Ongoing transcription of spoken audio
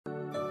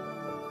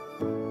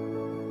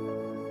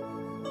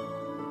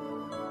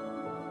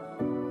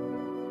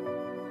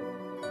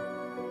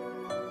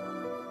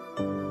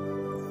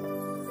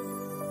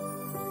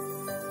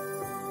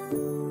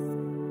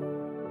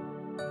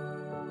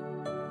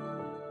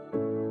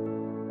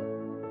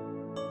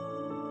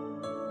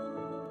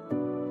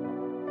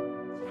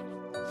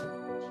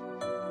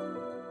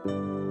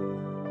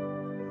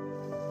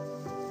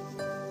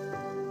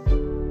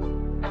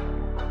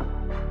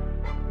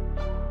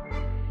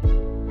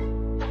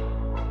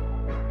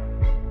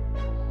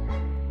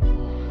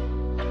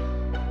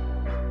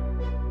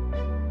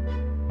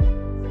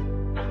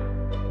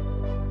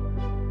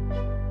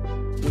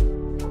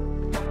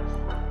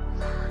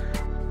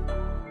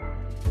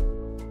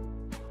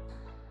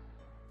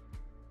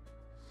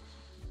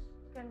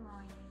Good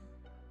morning.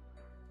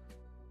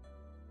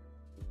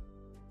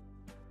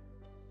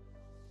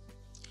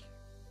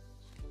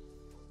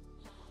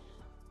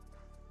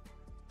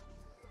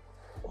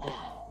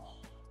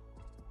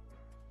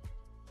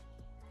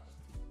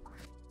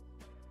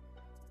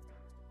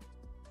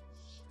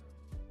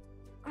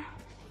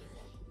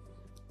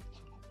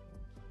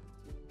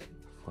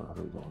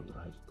 Father Lord,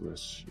 I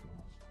bless you.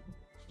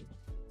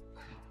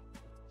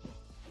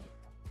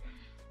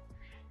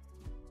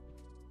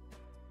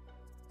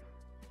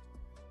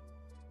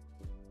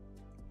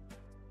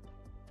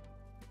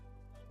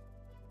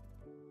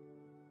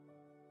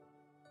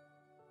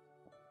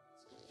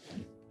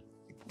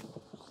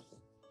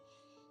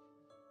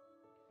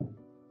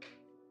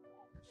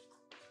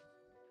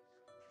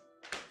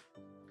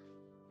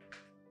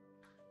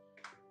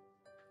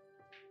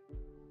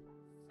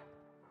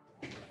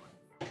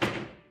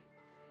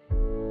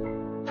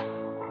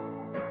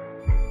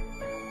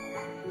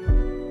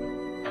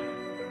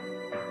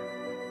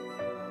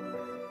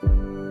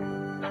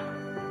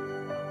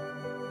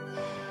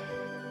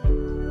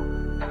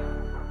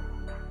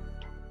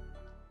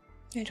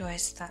 Where do I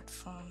start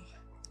from?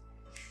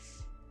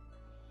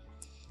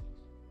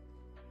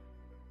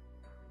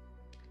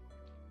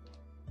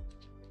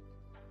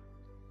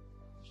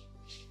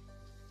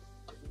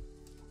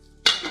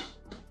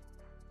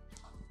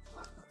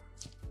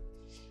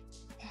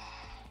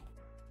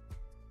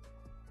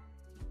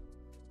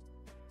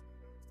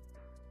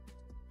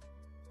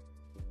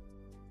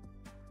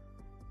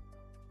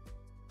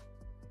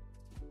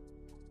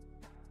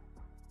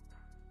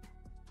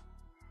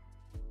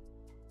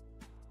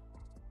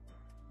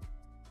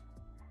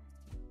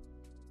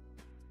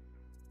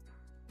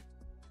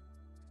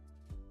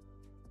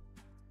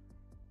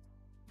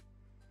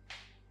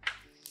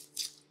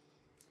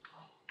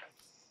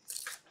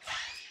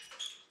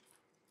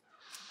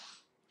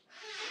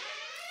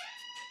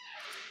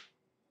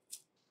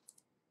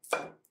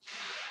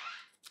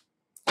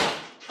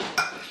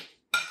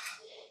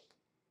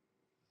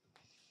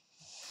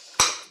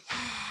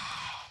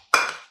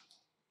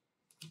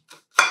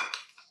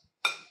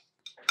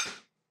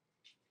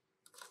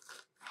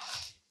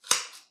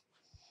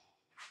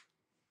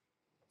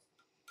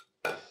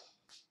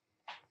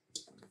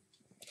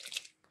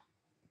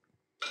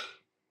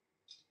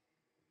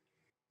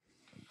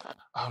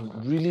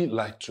 I'd really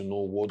like to know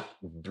what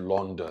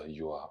blunder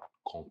you are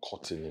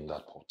concocting in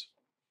that pot.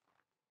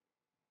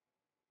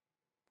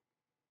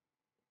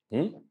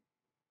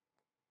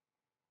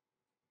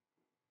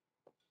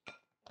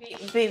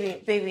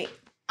 Baby,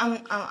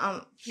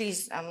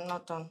 please, I'm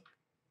not done.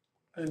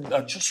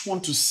 I just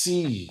want to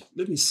see.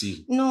 Let me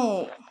see.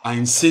 No. I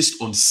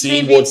insist on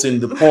seeing what's in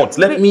the pot.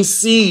 Let me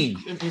see.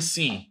 Let me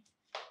see.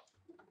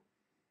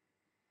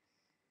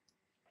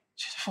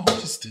 Jennifer,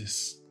 what is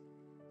this?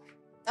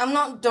 I'm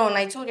not done.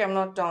 I told you I'm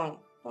not done.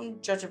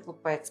 Don't judge a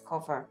book by its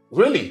cover.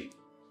 Really?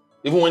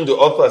 Even when the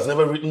author has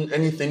never written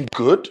anything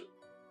good?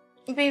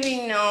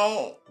 Baby,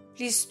 no.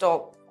 Please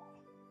stop.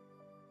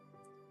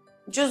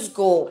 Just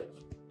go.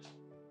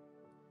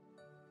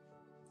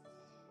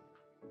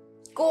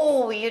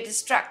 Go, you're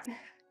distracted.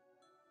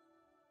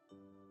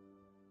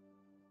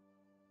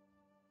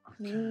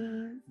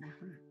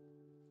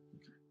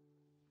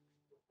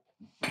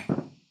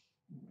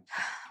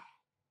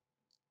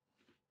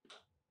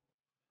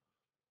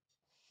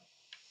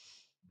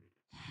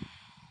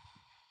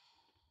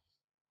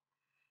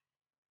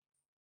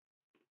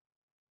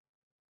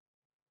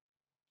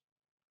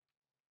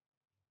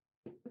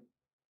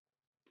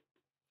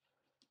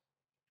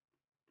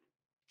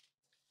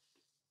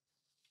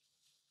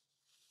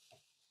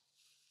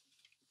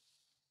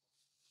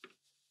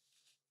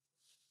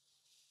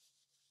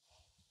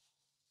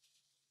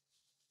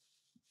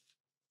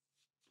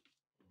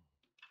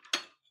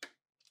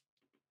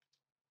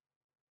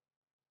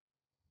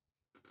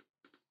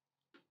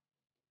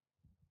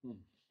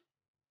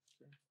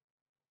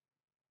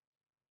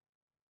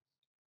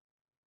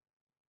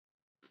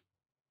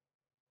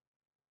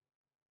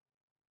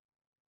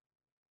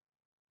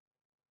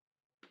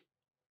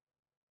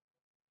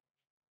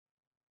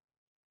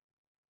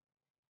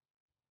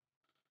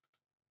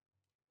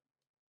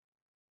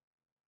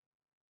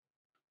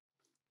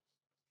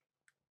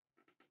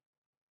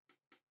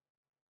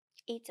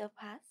 Eat or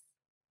pass?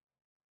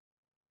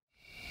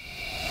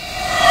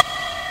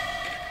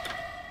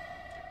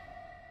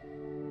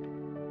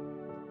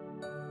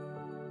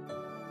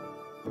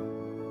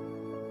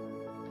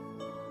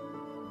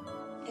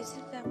 Is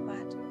it that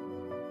bad?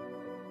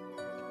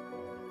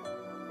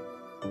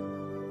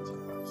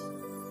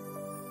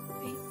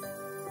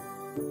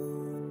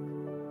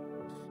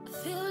 I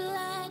feel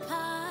like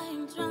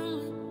I'm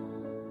drowning,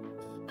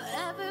 but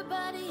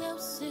everybody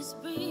else is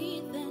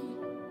breathing.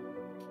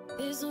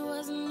 This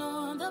wasn't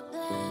on the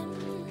plan.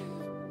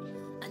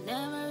 I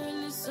never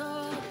really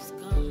saw this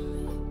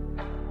coming.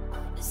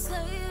 They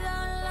say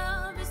that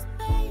love is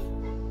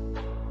pain.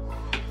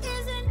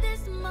 Isn't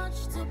this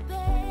much to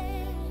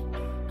bear?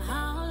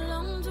 How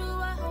long do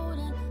I hold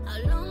on? How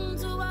long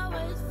do I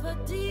wait for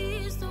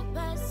these to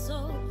pass?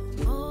 So,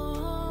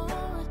 oh,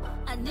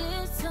 I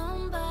need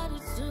somebody.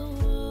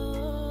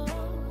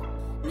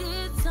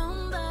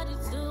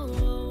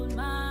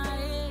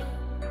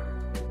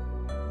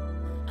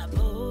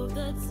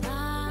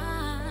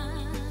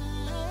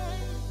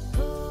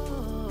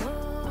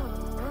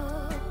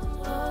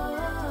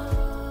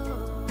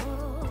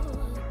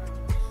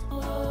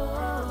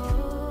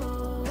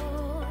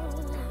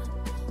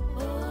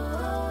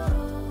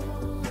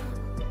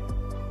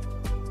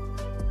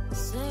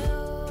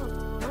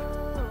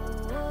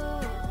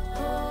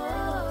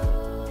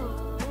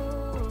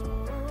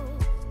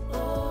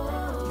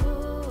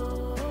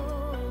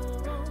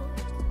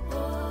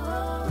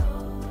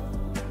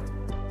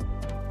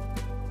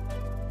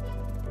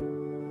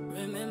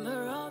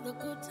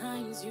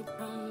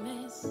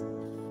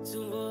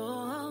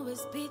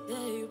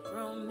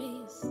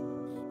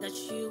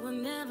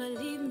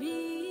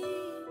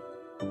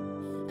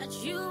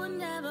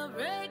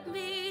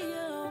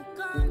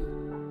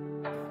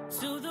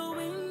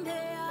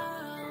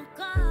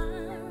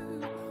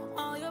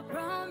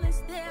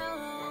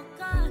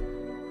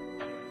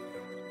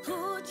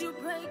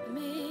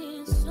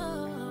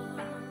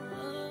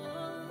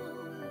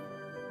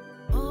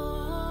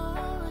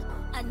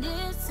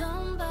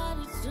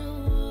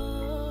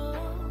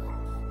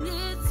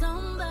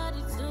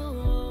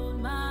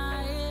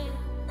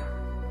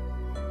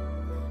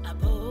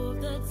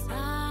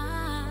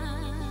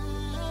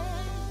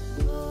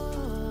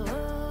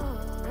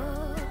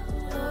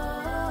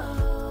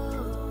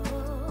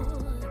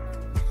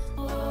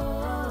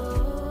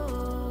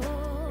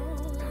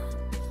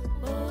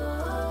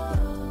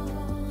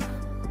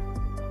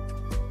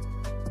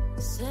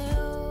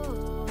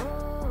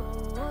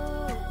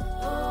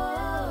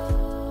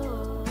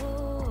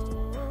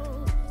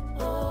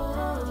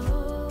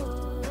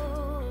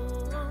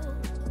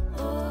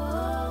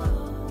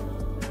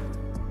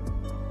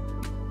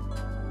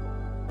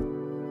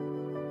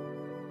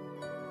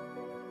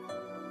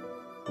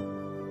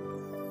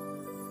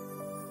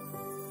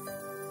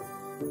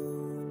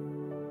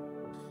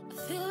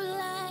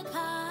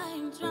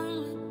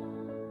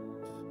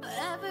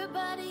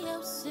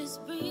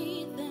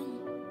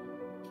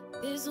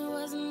 This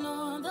wasn't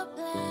on the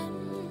plan.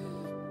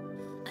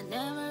 I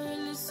never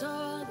really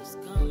saw this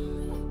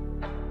coming.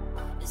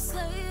 They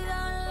say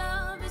that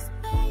love is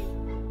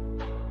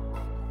pain.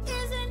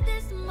 Isn't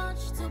this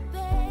much to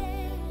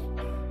bear?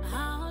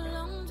 How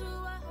long do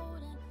I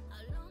hold on?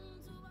 How long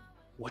do I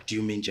wait? What do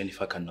you mean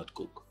Jennifer cannot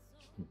cook?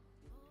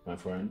 My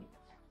friend,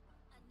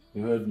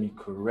 you heard me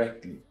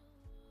correctly.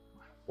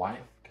 My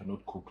wife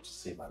cannot cook to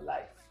save her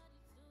life.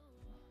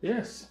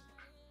 Yes.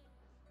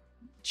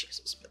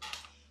 Jesus, man.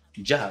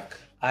 Jack,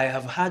 I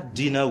have had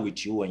dinner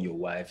with you and your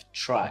wife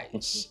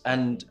twice,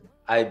 and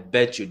I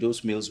bet you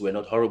those meals were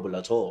not horrible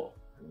at all.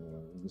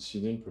 She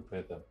didn't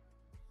prepare them.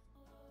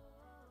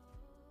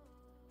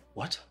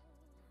 What?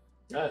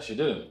 Yeah, she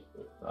didn't.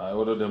 I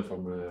ordered them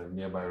from a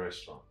nearby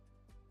restaurant.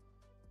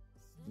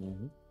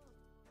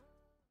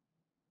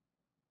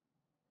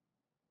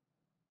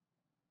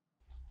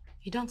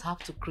 You don't have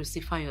to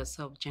crucify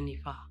yourself,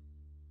 Jennifer.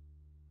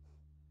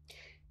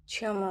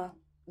 Chioma,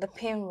 the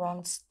pain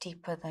runs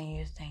deeper than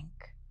you think.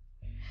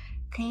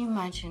 Can you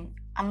imagine?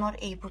 I'm not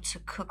able to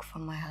cook for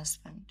my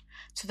husband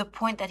to the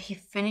point that he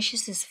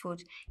finishes his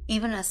food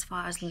even as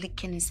far as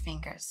licking his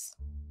fingers.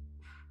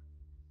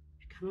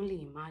 I can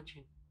only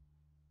imagine.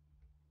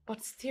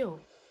 But still,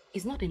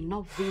 it's not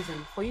enough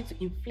reason for you to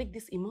inflict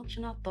this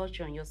emotional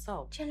torture on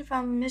yourself. Jennifer,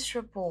 I'm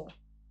miserable.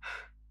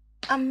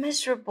 I'm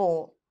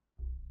miserable.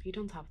 You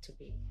don't have to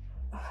be.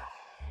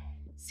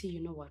 See,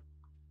 you know what?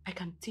 I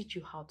can teach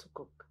you how to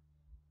cook.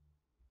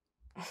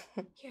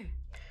 Yeah.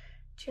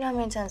 Do you know how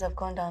many times I've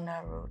gone down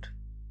that road?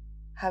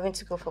 Having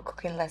to go for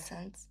cooking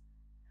lessons.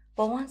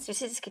 But once you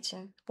see this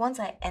kitchen, once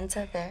I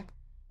enter there,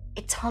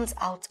 it turns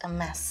out a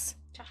mess.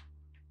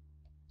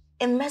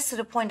 A mess to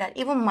the point that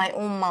even my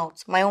own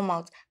mouth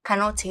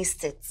cannot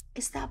taste it.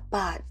 Is that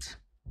bad?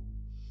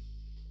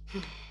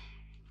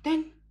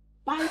 Then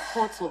buy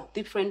pots of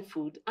different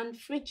food and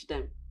fridge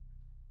them.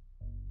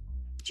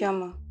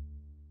 Jama,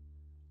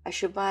 I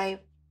should buy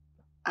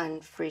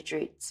and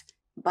refrigerate.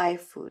 Buy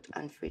food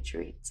and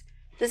refrigerate.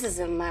 This is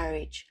a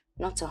marriage,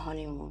 not a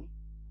honeymoon.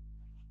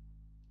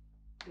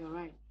 You're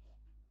right.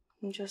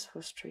 I'm just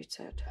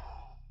frustrated.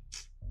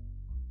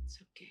 It's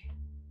okay.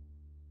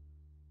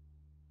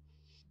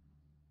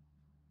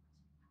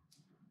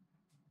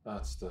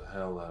 That's the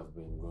hell I've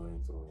been going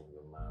through in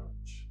the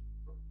marriage.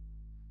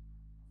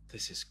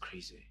 This is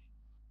crazy.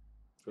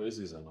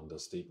 Crazy is an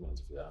understatement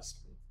if you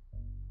ask me.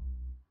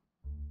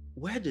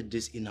 Where did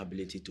this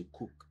inability to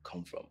cook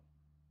come from?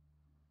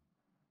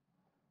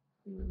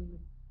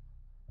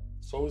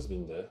 It's always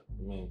been there.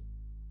 I mean,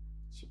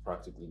 she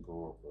practically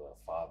grew up with her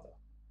father,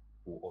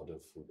 who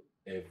ordered food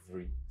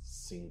every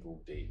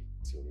single day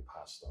till he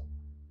passed on.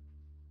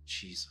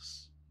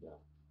 Jesus. Yeah.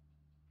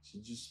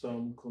 She just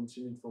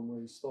continued from where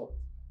he stopped.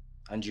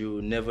 And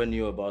you never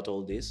knew about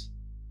all this?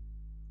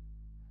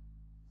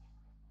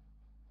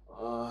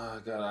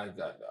 God, I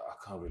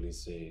can't really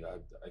say.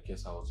 I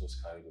guess I was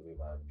just carried away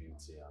by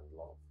beauty and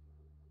love.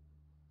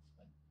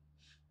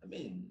 I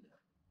mean,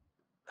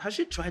 has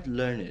she tried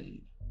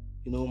learning?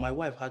 You know, my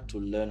wife had to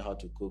learn how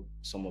to cook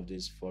some of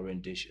these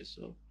foreign dishes,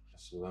 so...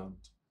 She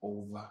learned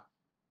over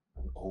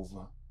and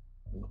over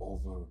and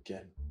over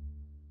again.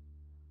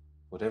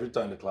 But every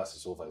time the class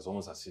is over, it's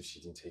almost as if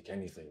she didn't take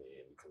anything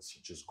in because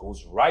she just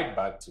goes right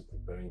back to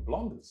preparing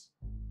blunders.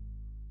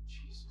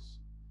 Jesus.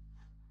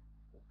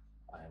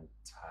 I am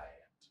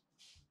tired.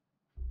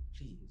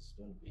 Please,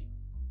 don't be.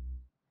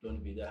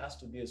 Don't be. There has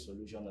to be a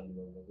solution and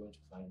we're going to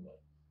find one.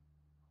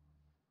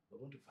 We're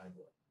going to find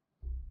one.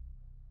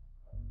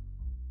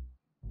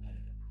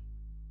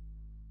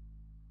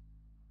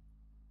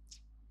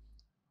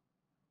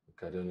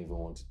 Look, I don't even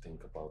want to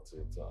think about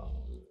it.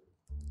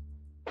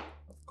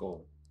 I've got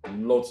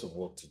lots of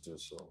work to do,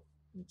 so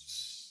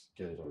just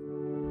get it on.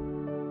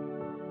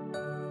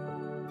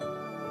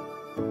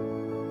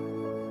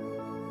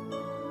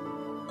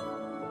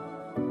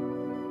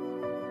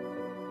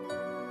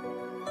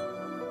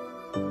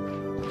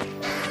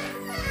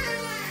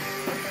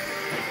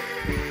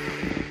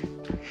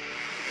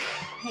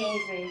 Hey,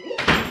 baby.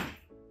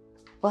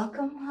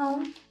 Welcome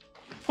home.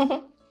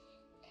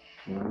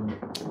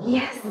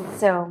 Yes,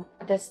 so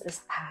this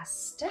is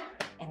pasta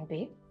and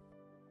beef.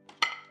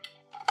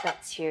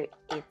 That's here,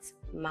 it's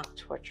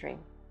mouth-watering.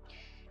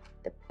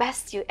 The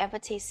best you ever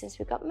taste since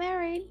we got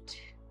married.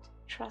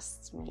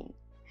 Trust me.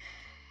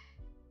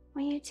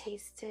 When you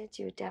taste it,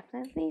 you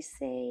definitely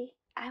say,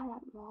 I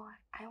want more,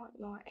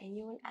 and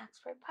you will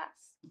ask for a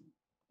pass.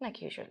 Like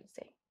you usually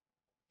say.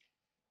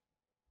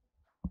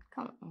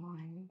 Come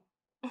on.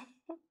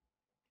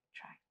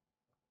 Try.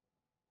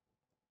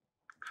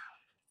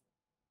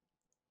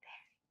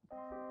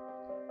 There.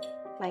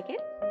 Like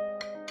it?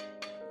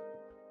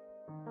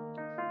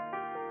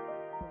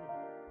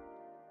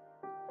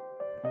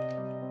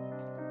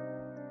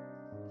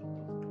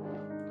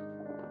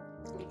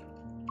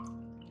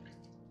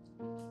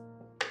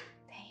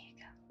 There you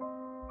go.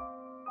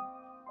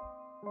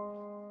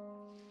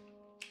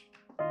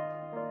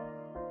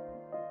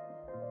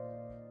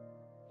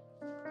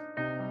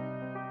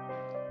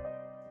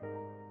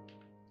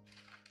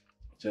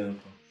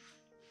 Jennifer,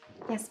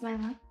 Yes, my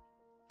love.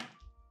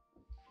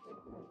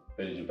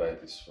 Where did you buy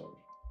this from?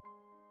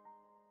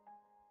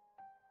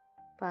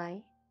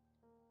 Bye.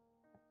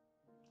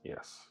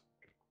 Yes.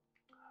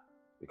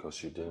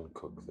 Because you didn't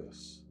cook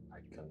this. I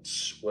can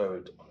swear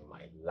it on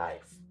my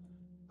life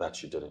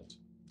that you didn't.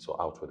 So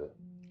out with it.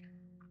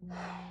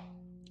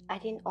 I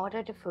didn't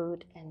order the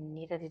food and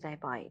neither did I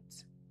buy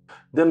it.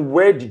 Then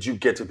where did you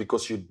get it?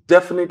 Because you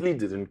definitely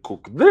didn't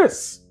cook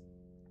this.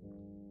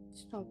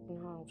 Stop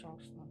now,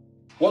 Jackson.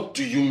 What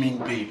do you mean,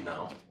 babe,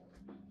 now?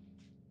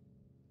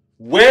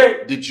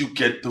 Where did you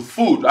get the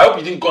food? I hope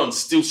you didn't go and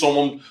steal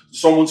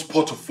someone's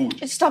pot of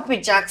food. Stop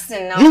it,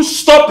 Jackson, now. You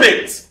stop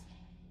it!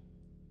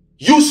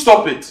 You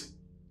stop it!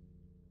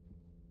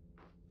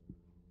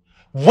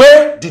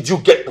 Where did you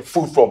get the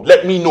food from?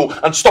 Let me know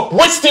and stop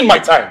wasting my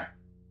time.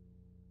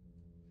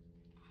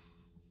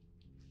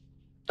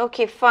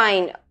 Okay,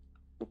 fine.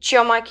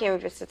 Chioma came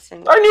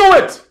visiting. I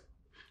knew it!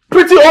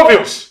 Pretty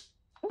obvious.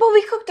 But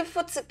we cooked the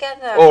food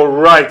together. All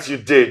right, you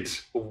did.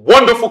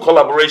 Wonderful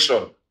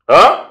collaboration.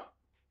 Huh?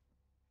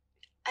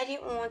 I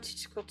didn't want you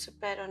to go to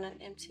bed on an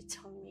empty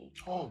tummy.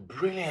 Oh,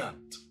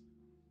 brilliant.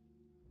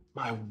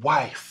 My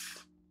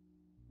wife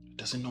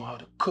doesn't know how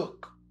to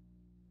cook.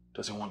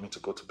 Doesn't want me to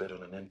go to bed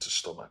on an empty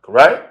stomach,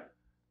 right?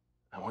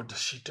 And what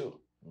does she do?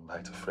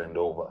 Invite a friend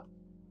over.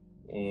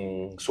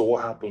 So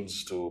what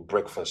happens to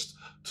breakfast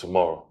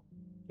tomorrow?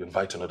 You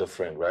invite another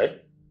friend,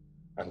 right?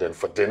 And then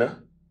for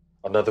dinner,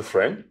 another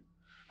friend.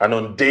 And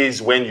on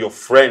days when your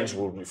friends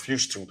will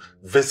refuse to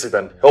visit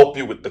and help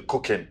you with the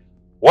cooking,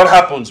 what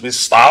happens? We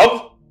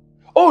starve?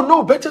 Oh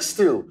no, better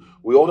still.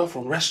 We order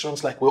from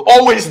restaurants like we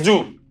always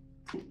do.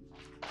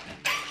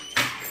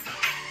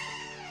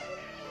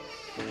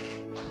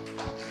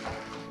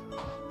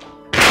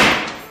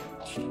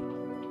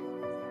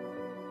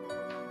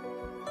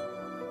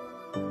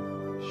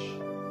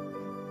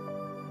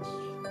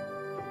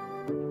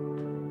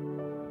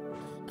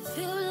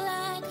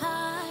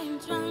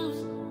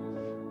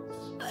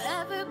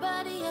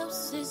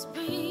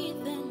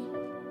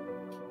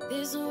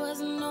 This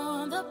wasn't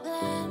on the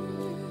plan.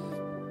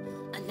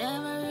 I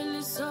never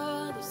really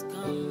saw this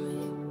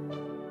coming.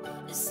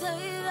 They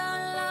say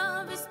that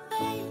love is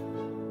pain.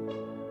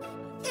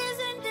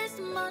 Isn't this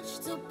much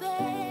to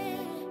bear?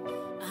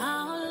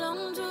 How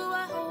long do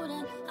I hold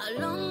on? How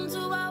long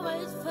do I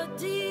wait for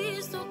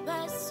these to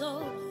pass? So,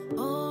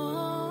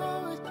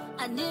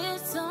 I need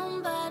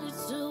somebody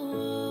to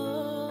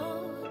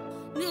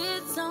hold.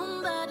 Need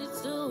somebody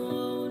to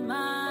hold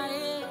my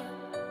hand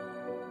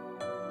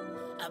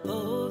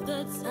above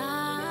the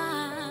time.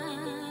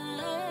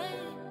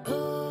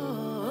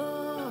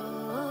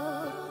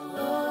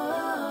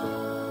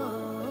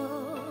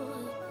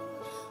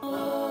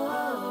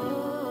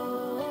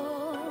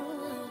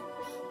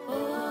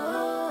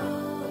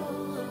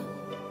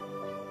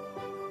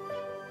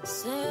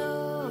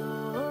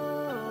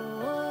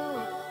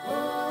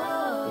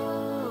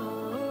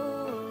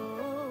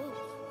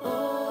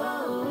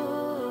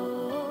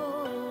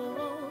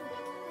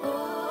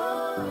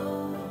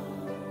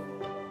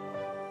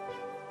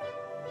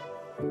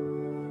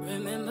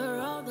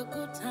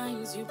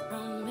 You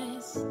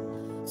promise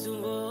to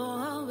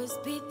always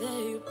be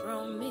there. You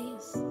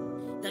promise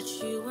that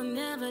you will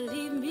never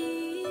leave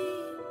me,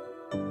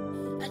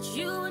 that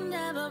you will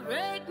never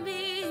break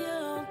me.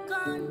 You're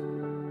gone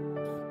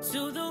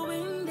to the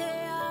wind,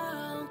 they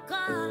are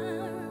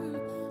gone.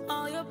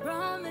 All your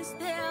promise,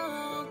 they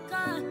are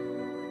gone.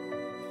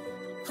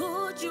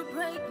 Could you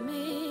break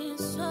me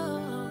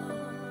so?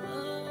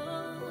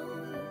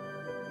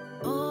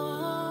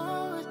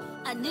 Oh,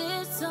 I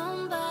need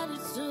somebody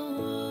to.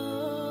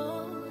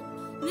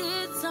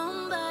 Need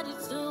somebody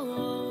to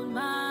hold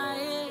my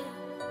hand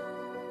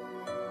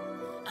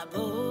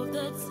above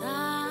the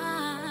time.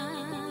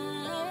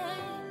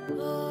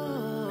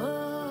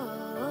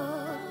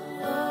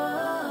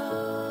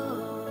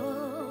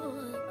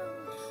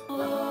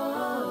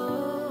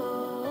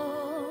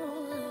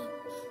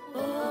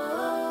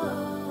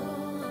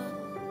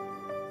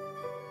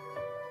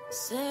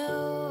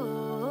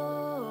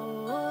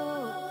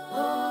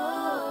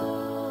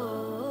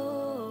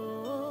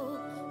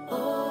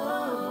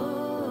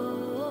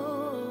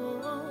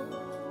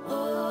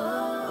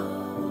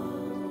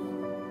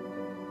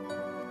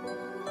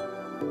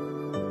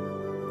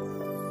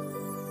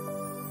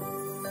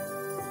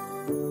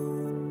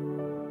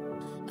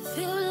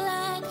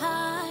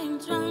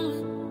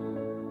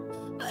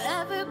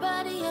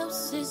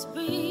 Is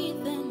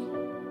breathing.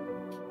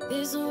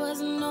 This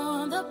wasn't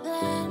on the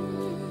plan.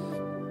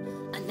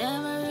 I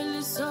never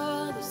really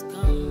saw this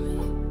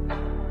coming.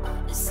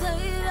 They say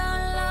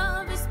that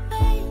love is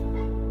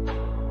pain.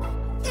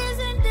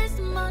 Isn't this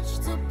much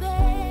to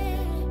bear?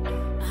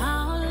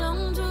 How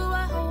long do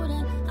I hold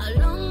on? How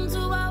long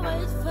do I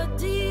wait for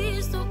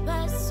these to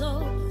pass? So,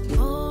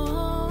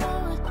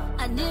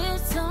 I need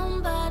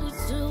somebody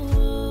to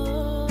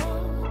hold.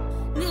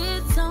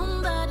 Need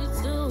somebody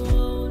to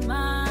hold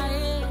my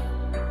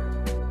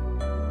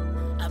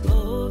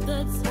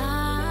the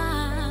time.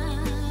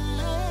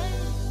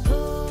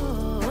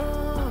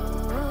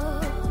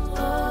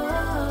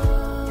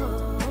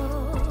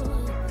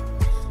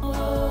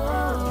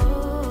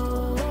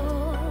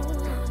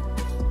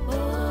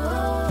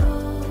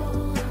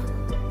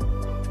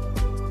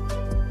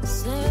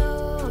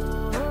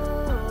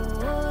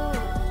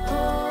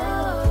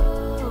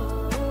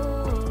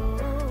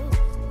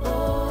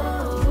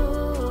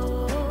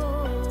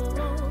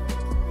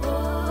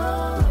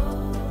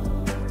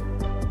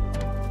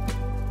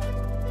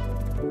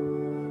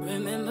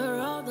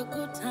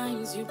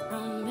 you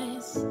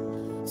promise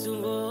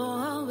to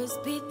always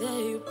be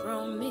there. You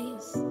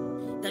promise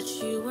that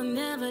you will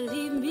never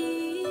leave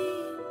me,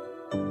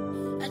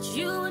 that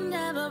you will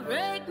never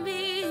break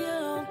me.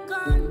 You're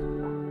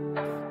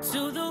gone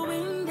to the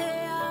wind,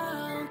 they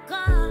are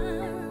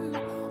gone.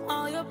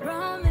 All your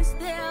promise,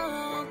 they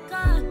are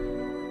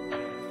gone.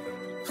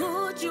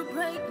 Could you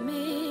break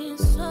me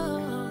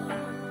so?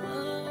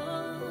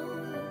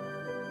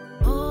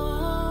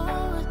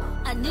 Oh,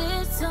 I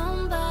need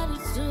somebody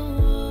to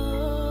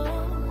hold,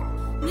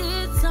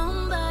 need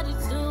somebody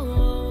to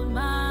hold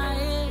my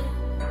head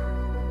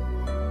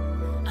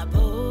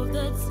above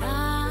the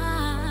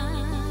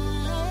time.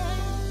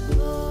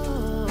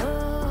 Oh,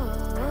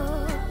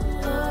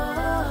 oh,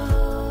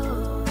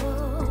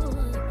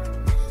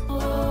 oh,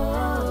 oh.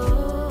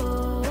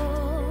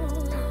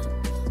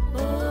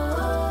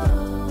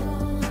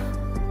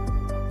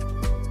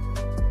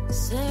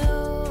 Say,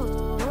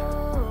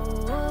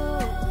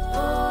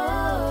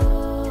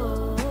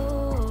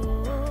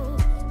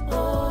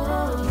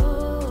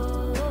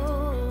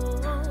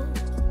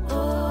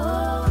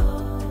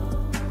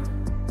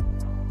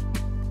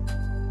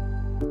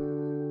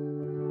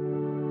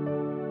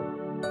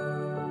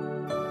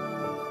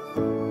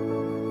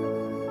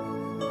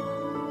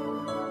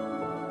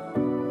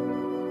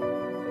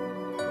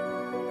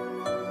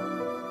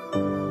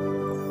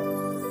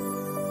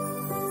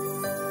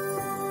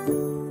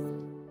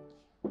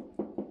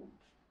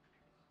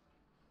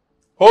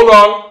 Hold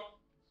on.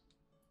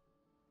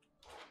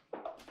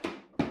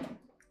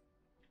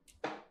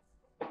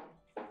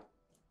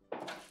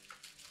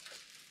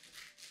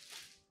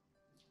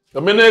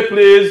 A minute,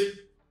 please.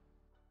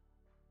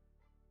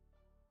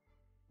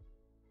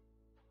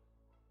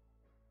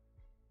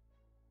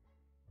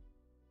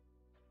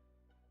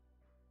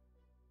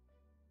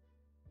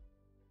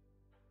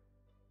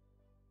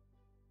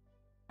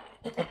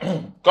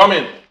 Come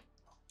in.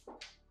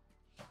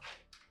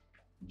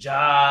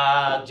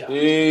 Jack.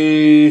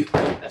 Hey.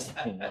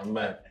 Oh,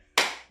 man.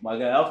 My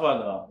guy, how far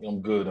now?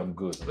 I'm good, I'm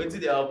good. Wait till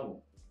the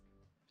apple.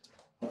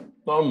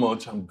 Not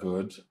much, I'm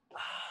good.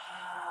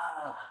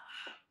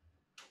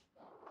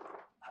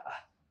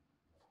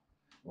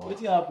 What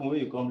happened when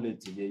you come late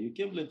today? You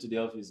came late to the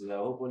office. I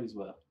hope all is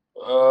well.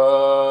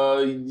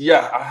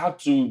 Yeah, I had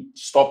to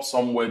stop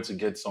somewhere to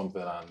get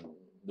something, and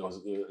it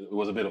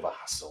was a bit of a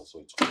hassle, so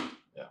it's okay.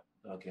 Yeah.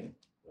 Okay.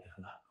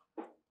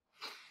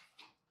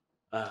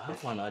 How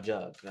far now,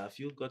 Jack? Have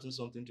you gotten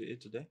something to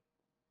eat today?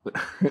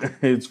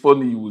 It's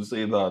funny you would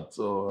say that.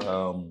 So,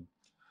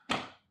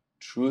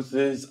 truth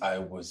is, I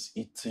was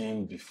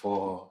eating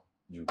before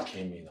you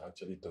came in. I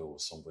actually thought it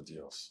was somebody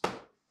else.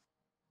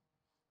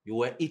 You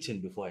were eating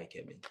before I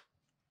came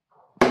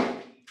in.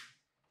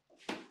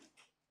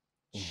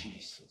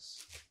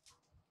 Jesus.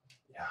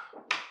 Yeah.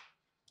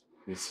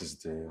 This is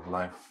the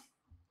life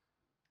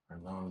I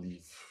now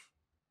live.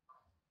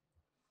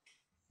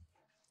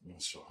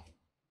 And so.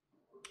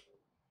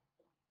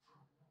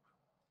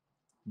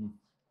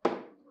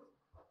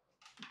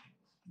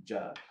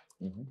 Jack.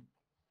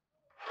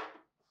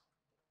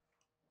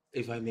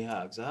 If I may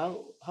ask,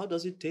 how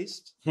does it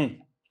taste?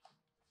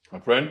 My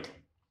friend,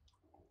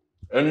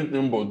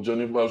 anything but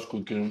Jennifer's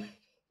cooking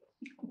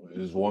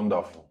is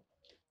wonderful.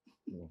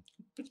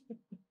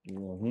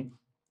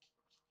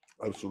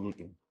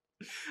 Absolutely.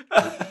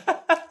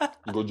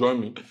 Go join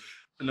me.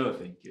 No,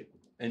 thank you.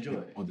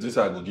 Enjoy. But this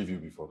I will give you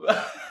before.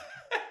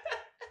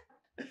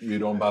 You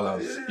don't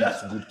balance.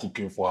 It's good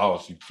cooking for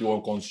house. If you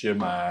want to share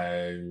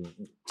my...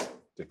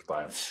 Take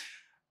time.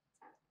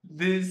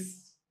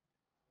 This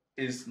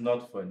is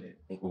not funny.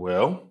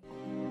 Well...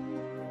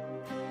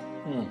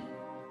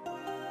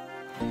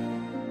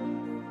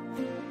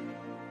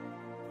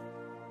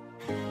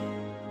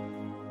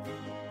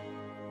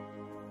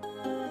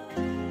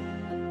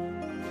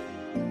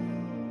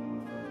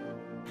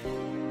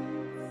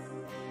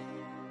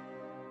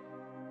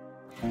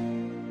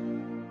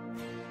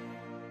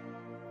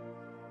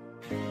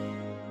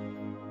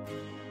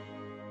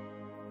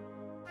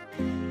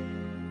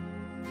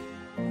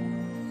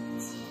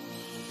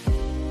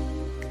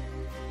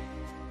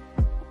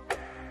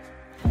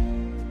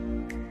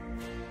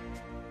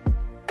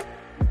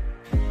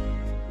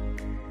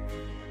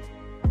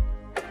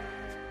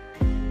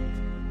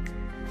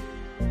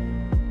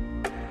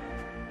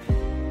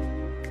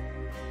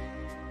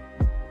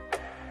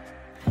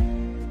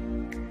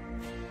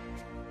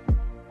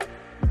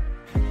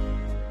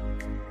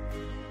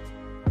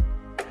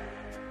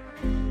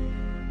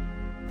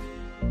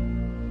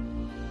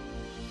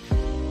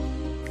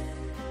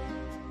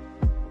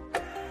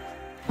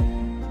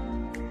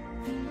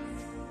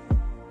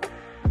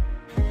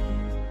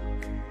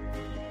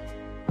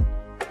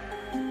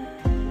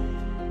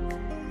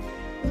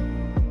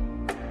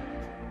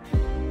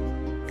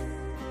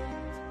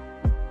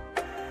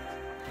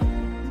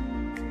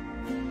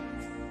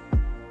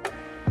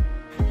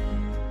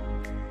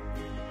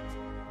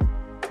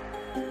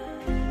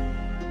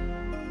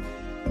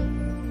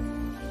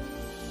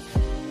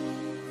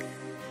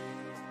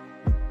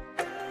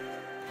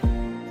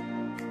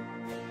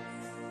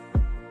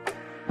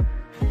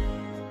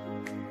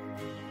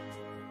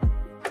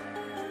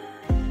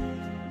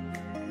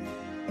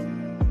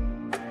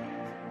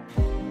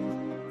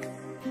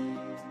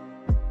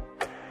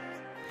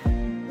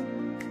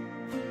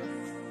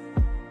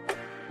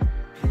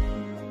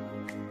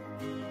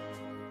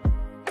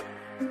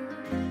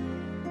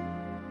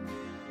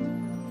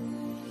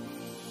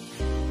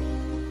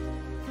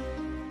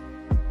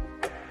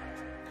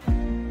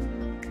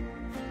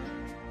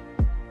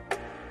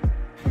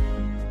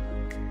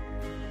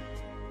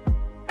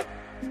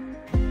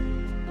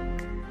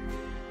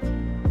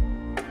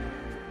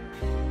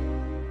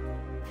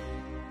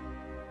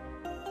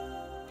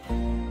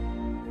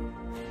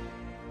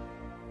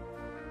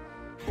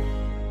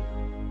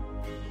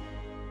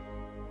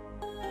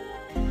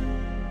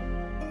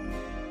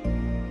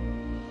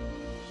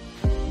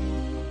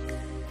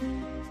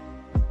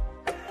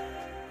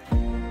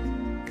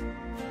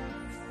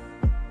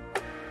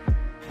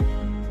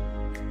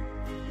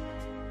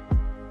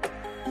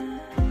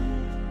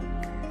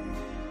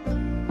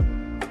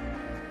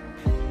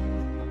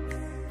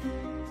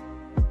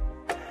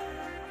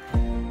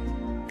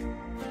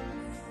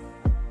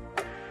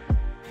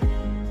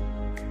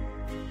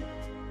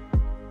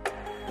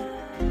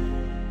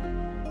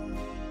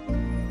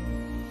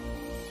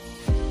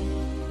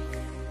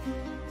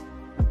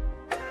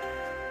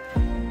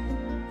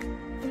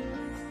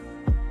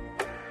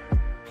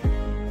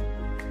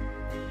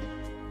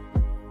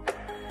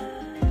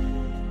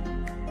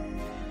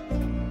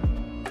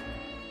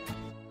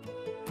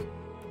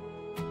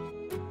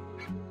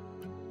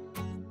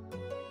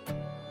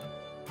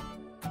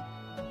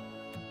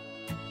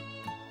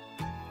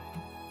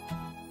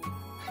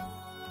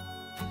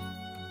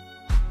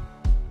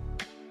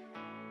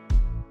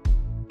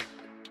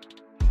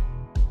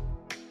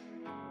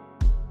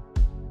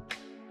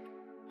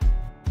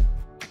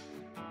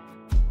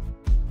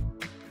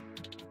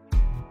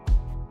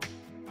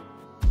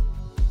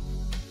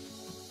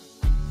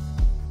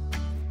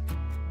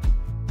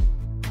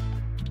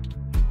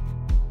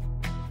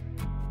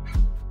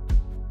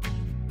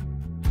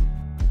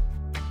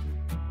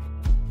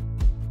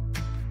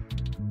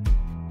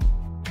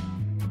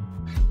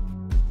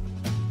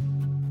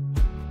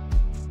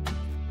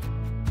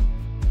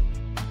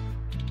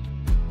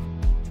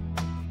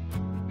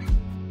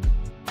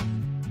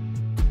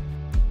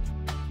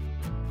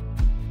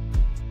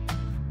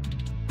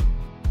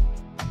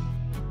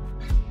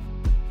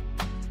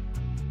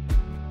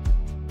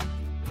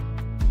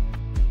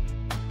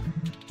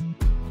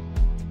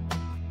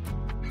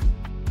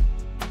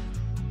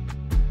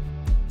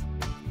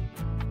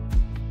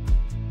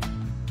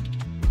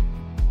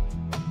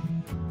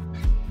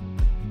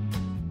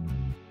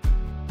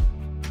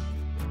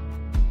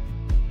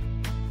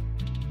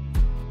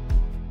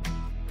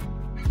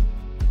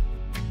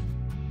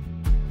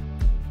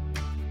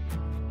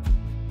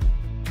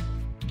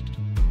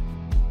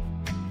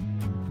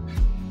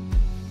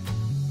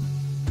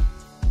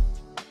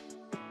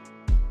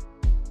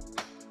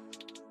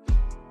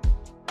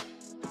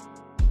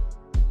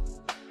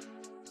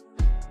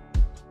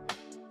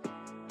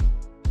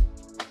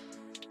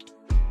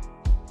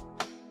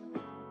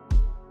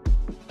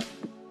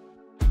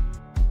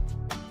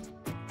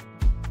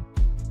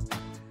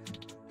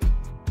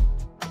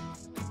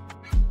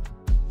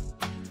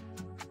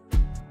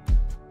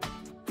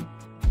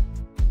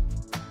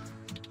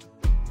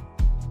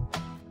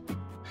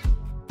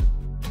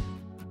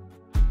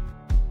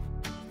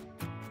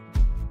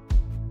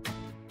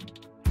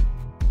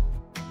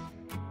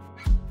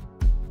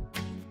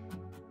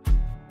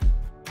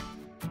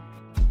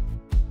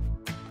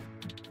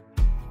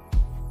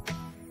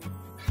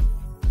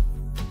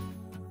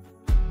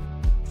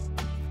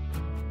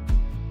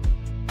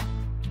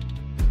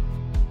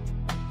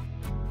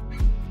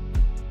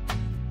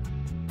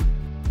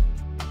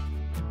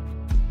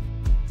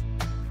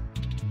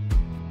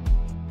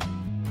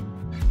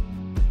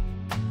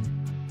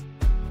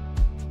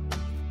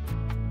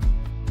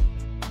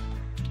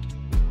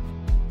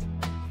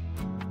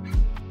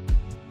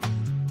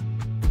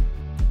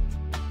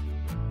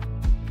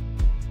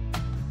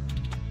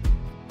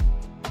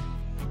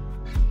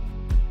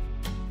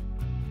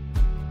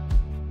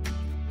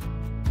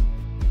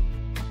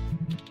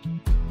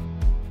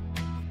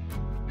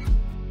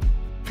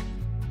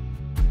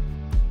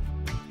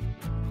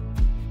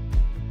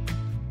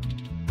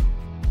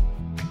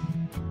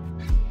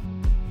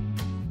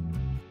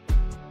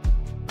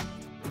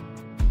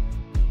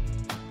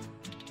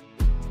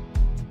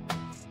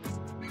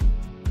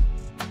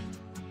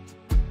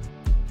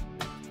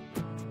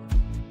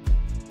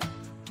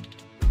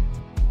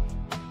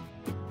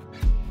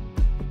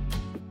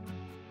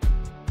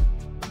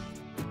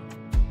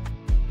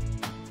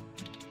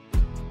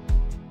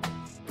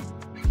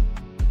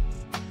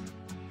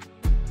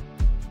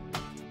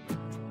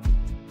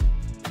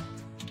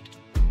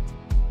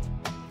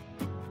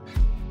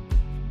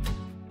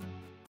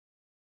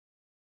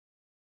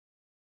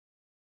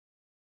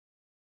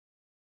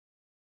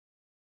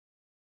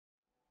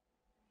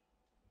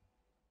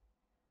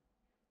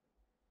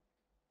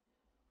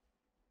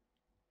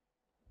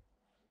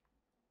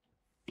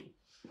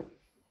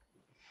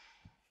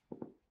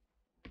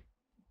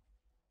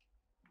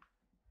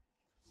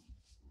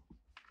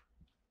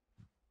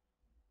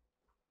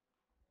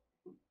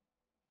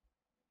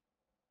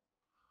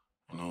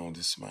 know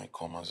this might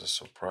come as a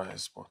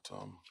surprise, but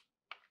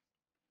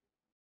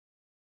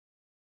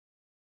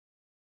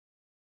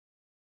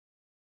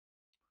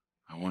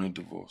I want a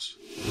divorce.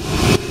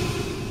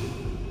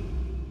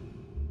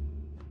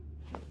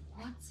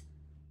 What?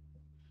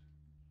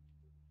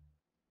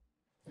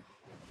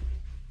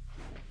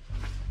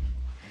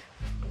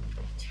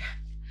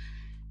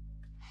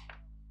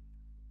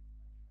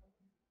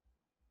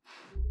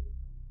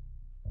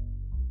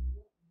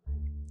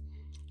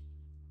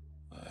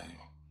 I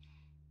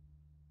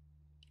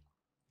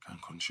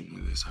can't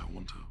continue this. I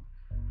want her.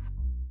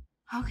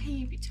 How can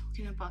you be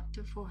talking about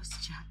divorce,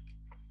 Jack?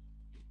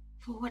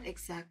 For what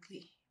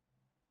exactly?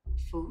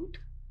 Food?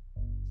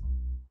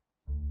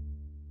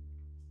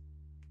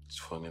 It's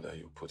funny that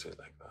you put it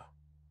like that.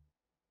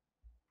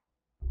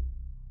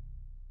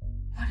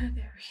 What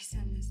other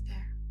reason is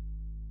there?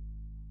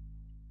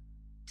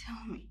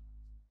 Tell me.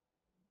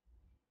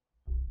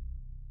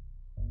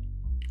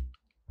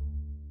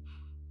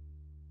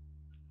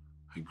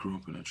 I grew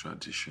up in a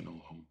traditional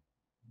home.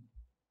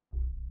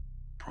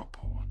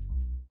 Proper one.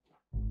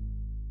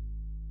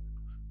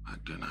 Back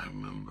then I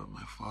remember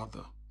my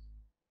father.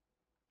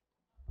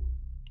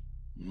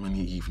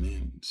 Many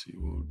evenings he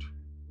would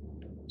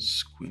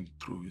squint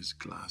through his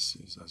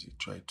glasses as he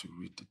tried to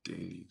read the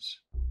dailies.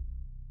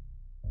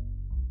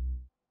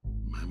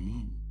 My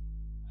mom,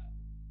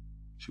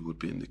 she would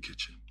be in the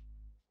kitchen,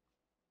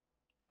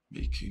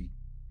 making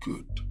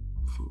good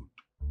food.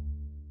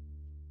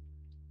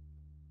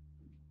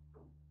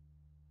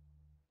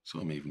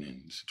 Some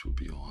evenings it would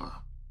be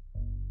oha.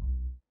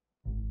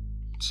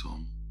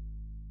 Some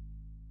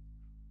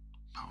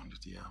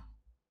pounded yam,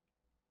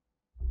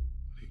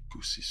 a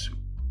goosey soup.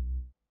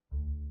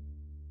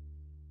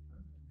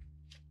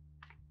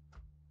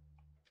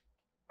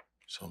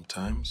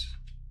 Sometimes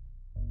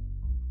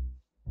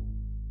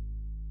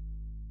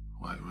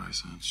white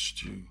rice and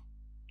stew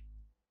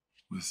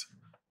with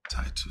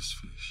Titus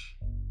fish.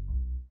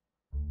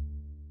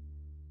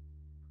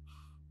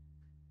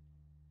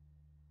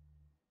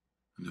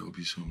 And there will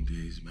be some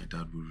days my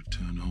dad would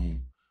return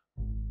home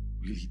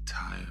really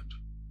tired,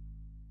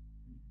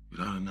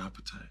 without an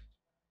appetite.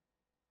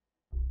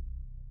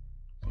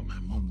 But my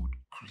mom would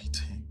greet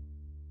him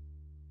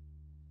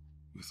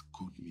with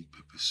good meat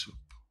pepper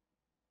soup.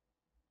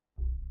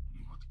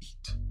 He would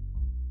eat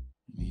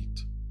and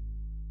eat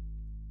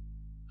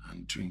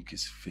and drink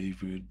his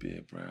favorite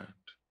beer brand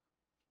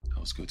I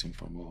was getting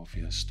from a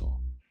welfare store.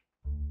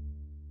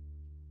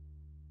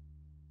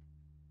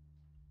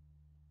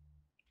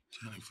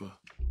 Jennifer,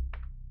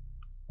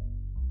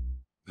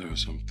 there are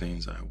some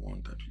things I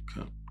want that you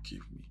can't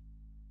give me.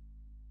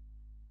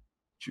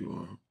 You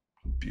are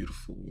a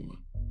beautiful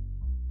woman.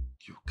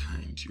 You're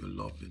kind, you're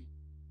loving.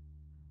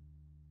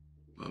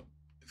 But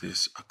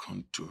this, I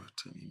can't do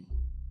it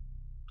anymore.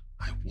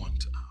 I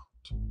want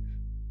out.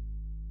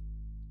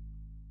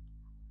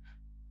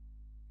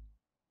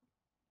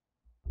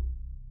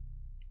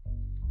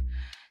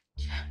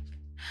 Jack.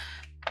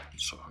 I'm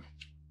sorry.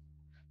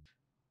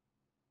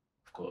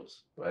 Of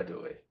course, right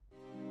away.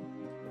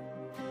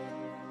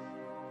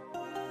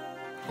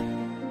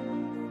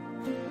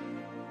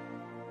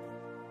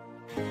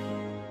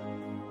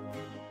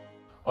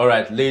 All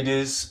right,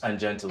 ladies and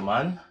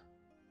gentlemen,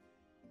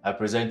 I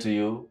present to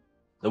you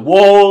the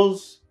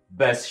world's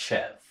best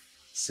chef,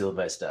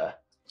 Sylvester.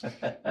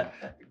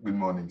 Good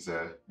morning,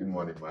 sir. Good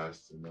morning,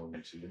 Master. Good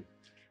morning to you.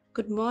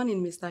 Good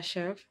morning, Mr.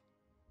 Sheriff.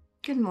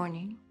 Good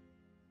morning.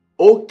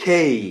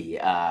 Okay,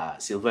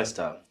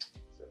 Sylvester,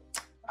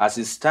 as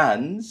it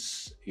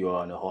stands, you're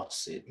on a hot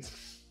seat.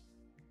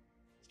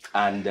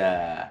 And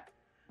the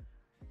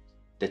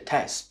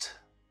test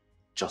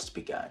just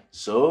began.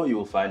 So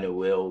you'll find a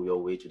way your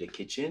way to the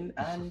kitchen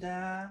and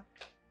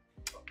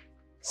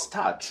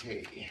start.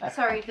 Okay.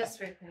 Sorry, this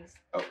way, please.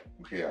 Oh,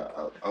 okay.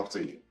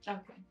 After you. Okay.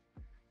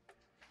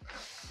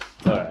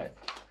 All right.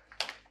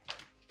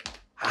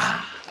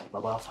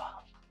 Baba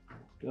Alpha.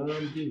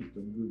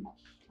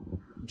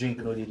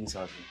 Drink no dey this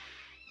house.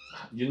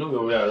 You know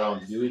your way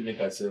around. You will make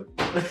yourself.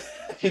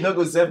 You no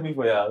go serve me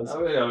for your house.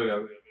 Wait.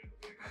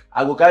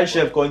 I go carry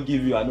chef can't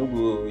give you.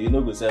 You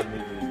no go serve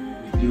me.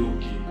 We do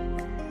okay.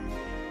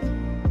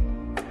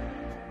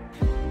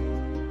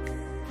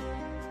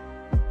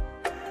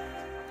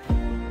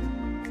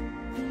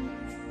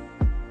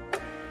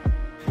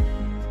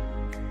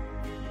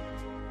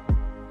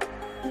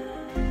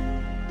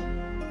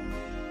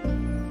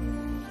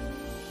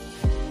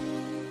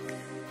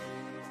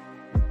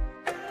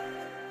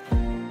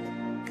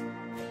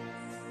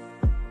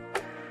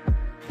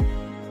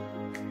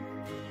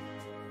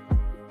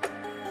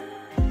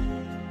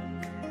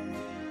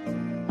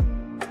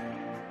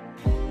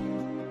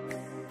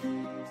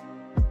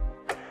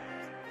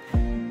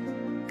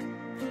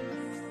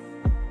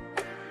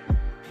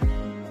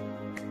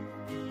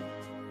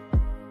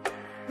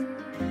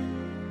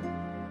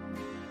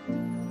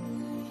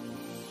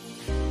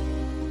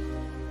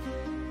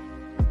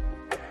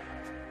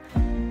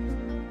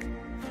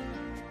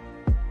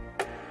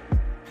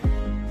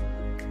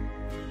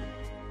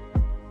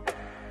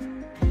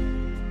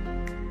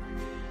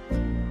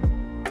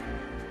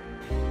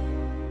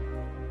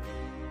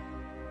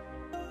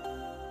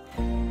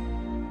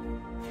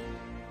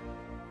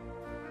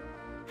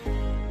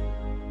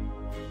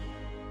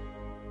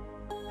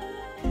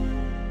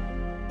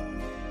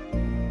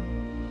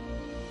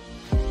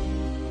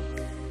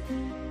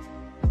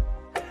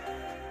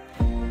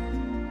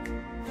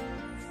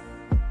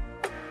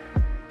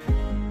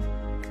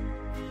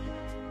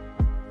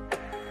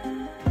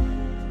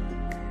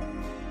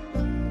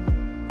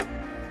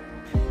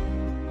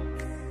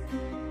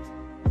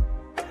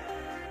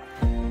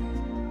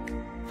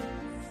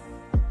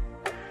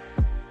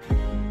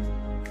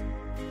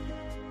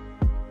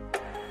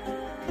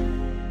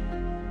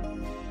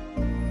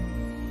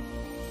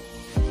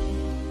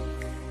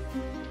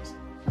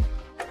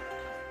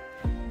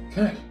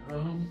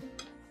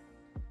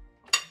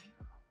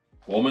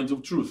 Moment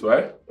of truth,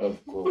 right?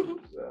 Of course.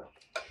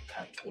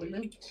 Can't You wait.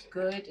 look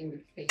good in the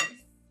face.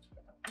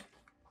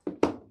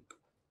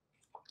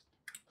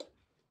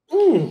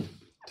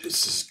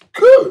 This is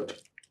good.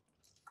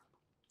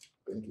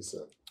 Thank you,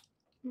 sir.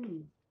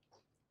 Hmm.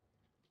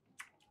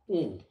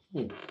 Mm,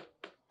 mm.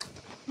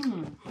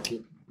 Hmm.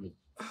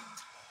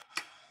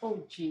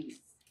 Oh, jeez.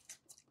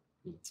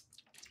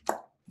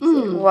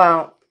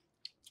 Wow.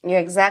 You're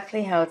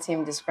exactly how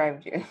Tim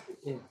described you.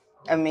 Mm.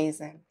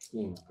 Amazing.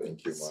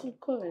 Thank you, ma. So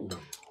good.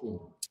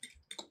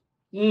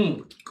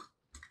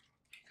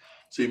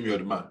 Tim, you're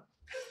the man.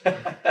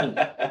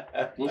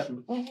 Let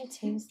me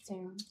taste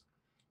him.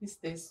 This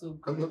tastes so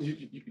Come good. on,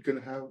 you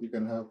can have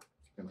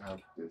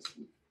this.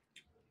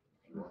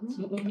 If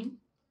you want.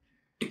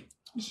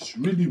 This is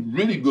really,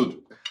 really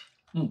good.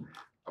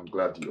 I'm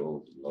glad you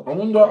all love I it.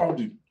 wonder how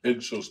the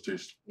egg sauce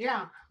tastes.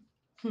 Yeah.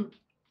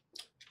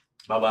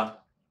 Baba,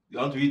 you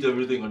want to eat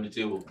everything on the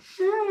table?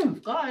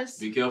 Of course.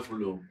 Be careful,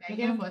 though. I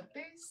here for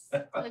this.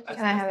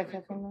 Can I have a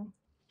coconut?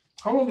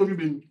 How long have you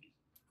been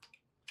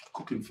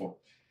cooking for?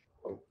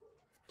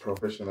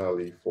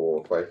 Professionally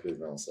for 5 years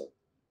now, sir.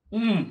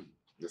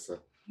 Yes, sir.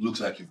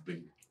 Looks like you've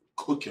been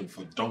cooking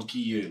for donkey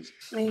years.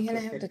 Maybe can I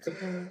have the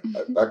coconut?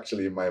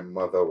 Actually, my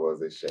mother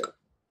was a chef,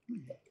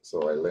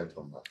 so I learned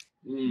from her.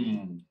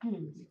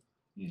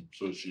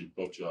 So she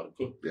taught you how to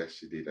cook. Yes,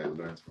 she did. I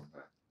learned from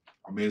her.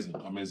 Amazing,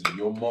 amazing.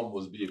 Your mom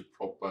must be a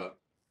proper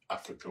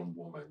African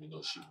woman. You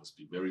know, she must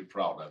be very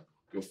proud. And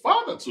your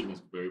father too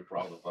must be very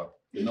proud of her.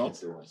 You know,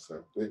 Thank you so much,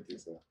 sir. Thank you,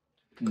 sir.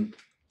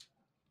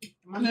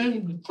 and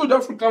then good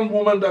African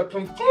woman that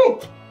can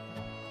cook.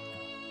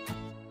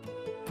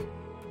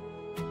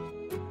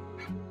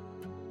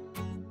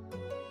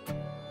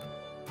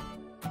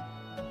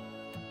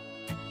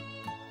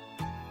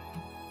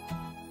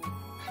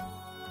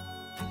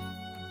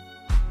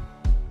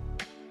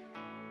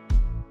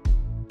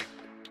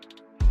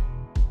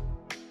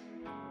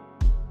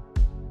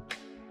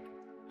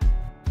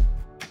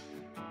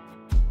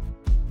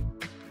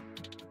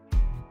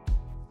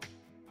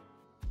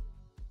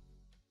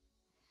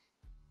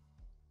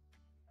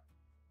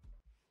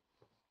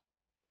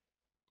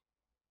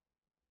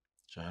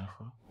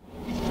 Jennifer?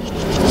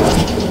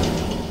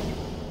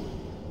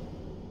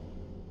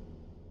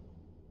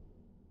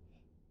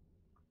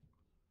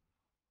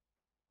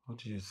 What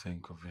do you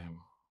think of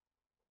him?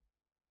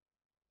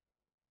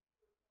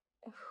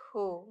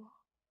 Who?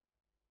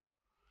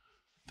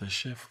 The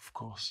chef, of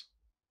course.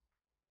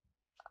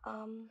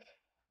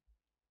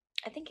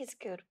 I think he's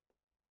good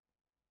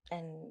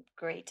and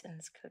great in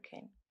his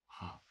cooking.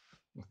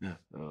 Yeah,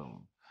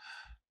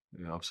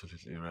 you're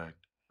absolutely right.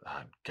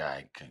 That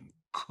guy can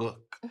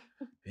cook.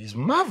 He's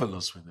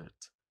marvelous with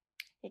it.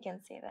 You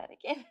can say that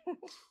again.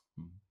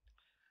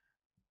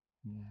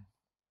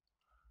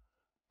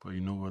 But you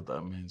know what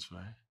that means,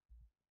 right?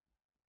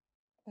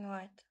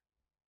 What?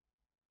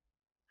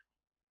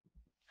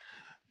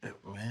 It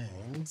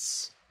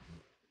means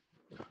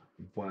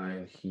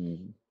while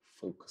he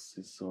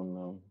focuses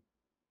on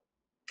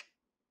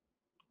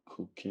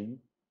cooking,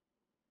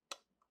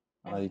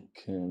 I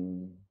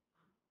can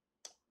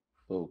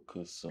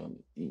focus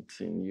on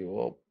eating you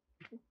up.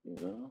 You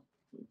know,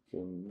 we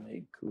can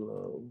make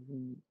love.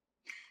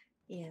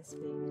 Yes,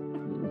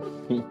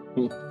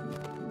 babe.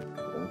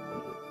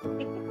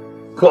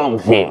 Come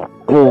here.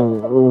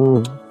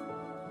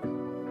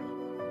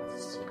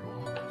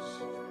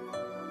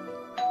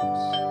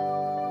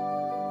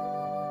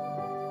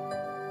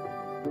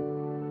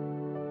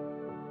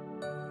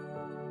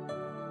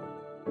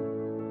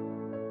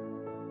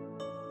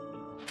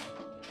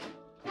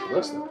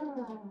 Listen,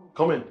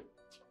 come in.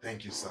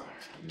 Thank you, sir.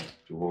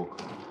 You're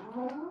welcome.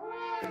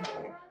 Good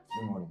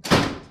morning.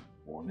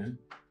 Morning.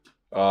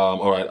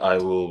 All right, I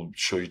will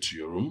show you to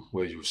your room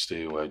where you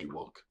stay while you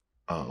work.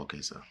 Oh,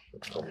 okay, sir.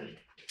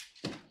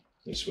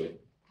 This way.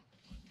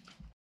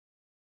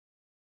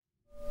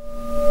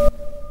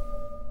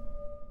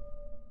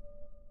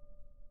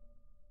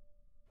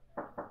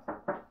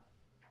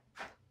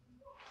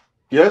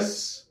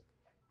 Yes?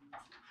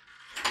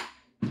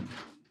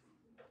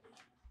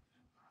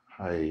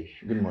 Hi.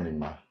 Good morning,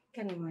 ma.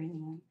 Good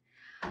morning.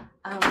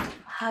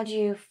 How do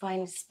you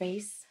find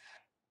space?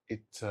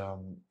 It's a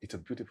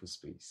beautiful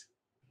space.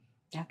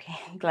 Okay,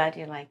 I'm glad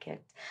you like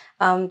it.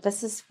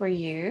 This is for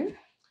you.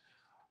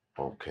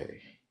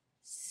 Okay.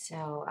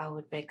 So I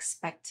would be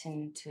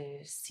expecting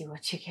to see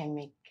what you can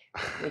make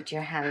with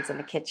your hands in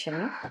the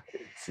kitchen.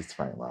 It's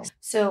fine, ma'am.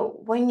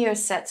 So when you're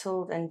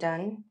settled and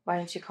done, why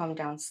don't you come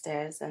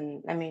downstairs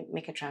and let me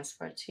make a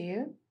transfer to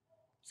you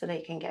so that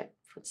you can get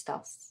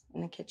foodstuffs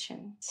in the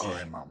kitchen. All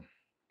right, ma'am.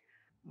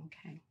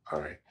 Okay. All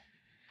right.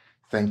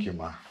 Thank you,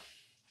 ma.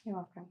 You're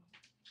welcome.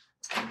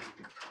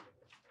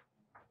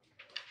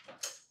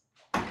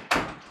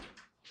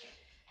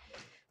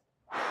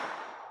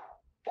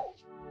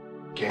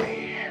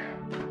 Okay.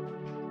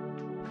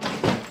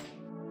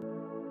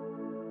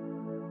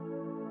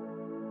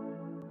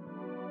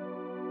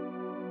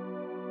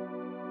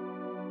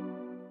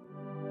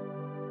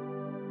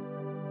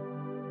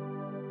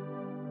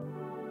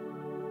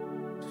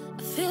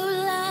 I feel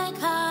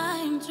like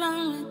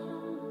drowning,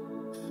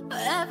 but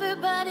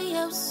everybody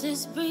else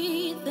is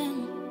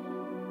breathing.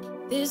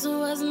 This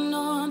wasn't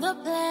on the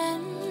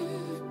plan.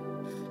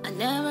 I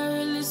never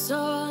really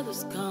saw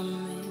this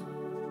coming.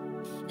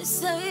 They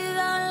say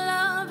that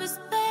love is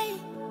pain,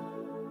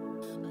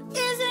 but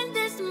isn't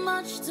this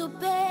much to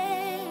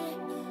bear?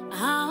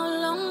 How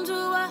long do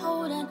I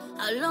hold on?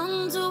 How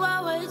long do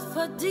I wait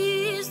for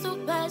these to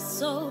pass?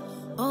 So,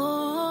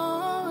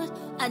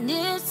 I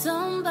need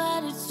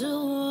somebody to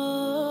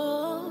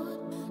hold.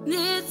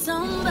 Need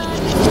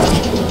somebody to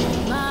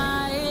hold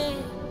my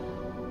head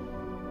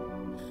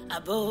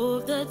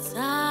above the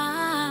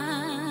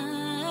tide.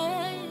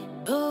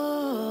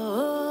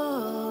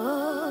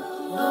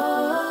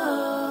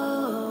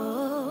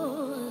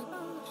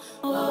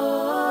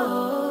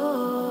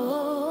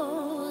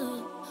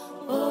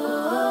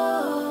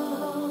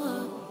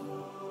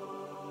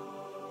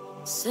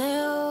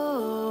 Say,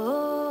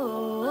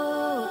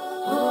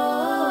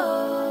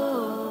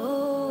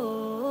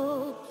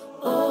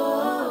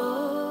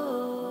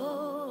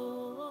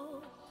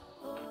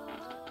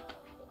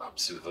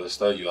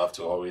 Sylvester, you have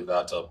to hurry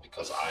that up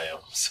because I am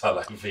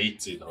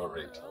salivating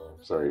already. Oh,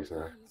 sorry,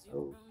 sir.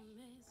 Oh.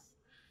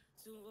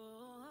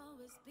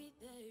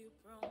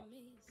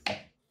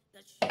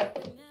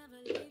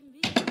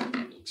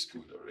 Looks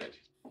good already.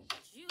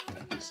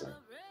 Thank you, sir.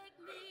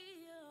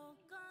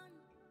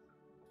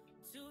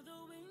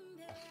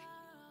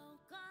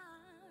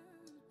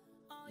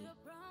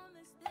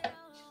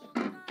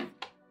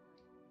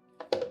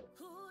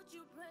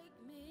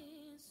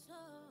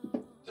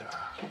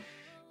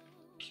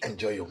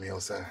 Enjoy your meal,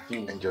 sir.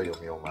 Enjoy your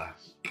meal, ma.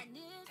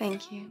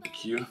 Thank you.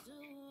 Thank you.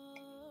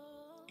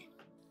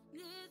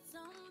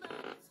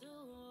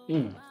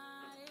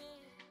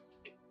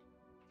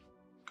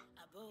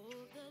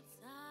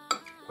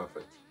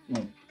 Perfect.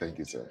 Thank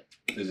you, sir.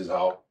 This is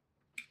how,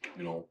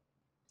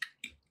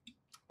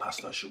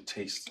 pasta should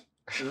taste.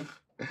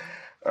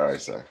 All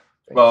right, sir.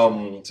 Thank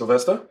you,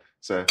 Sylvester?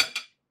 sir.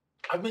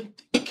 I've been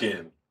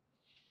thinking,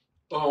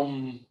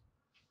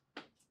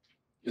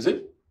 is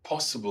it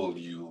possible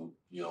you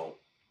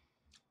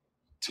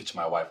teach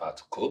my wife how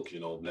to cook,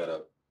 let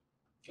her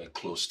get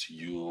close to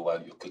you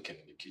while you're cooking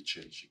in the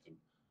kitchen? She can.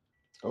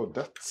 Oh,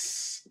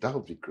 that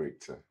would be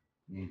great, sir.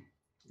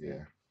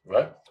 Yeah.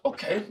 Right?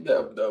 Okay.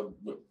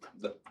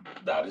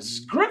 That is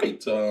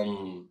great.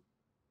 Do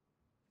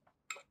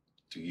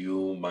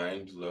you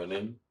mind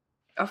learning?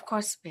 Of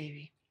course,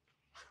 baby.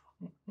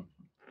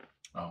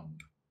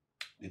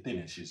 The thing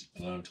is, she's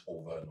learned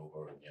over and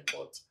over again,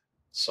 but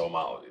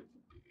somehow it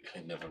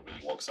never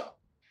really works out.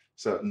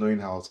 So knowing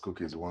how to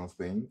cook is one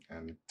thing,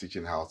 and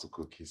teaching how to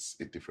cook is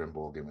a different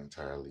ballgame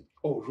entirely.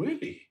 Oh,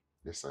 really?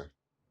 Yes, sir.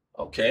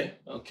 Okay,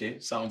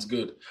 sounds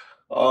good.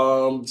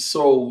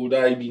 So would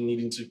I be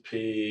needing to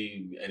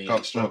pay any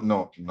extra?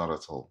 No, not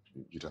at all.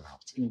 You don't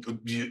have to.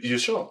 You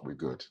sure? We're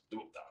good.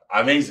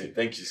 Amazing.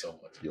 Thank you so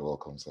much. You're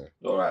welcome, sir.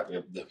 All right,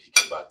 let me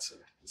get back to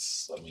it.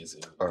 It's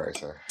amazing. All right,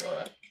 sir. All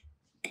right.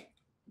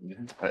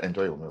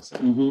 Enjoy your meal, sir.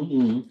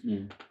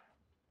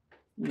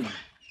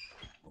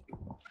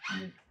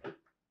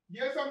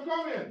 Yes, I'm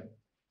coming.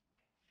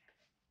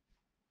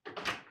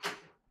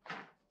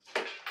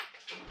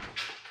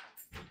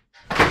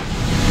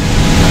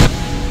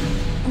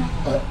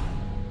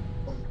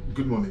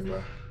 Good morning,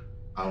 ma.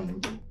 Oh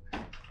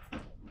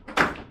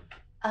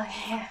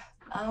yeah.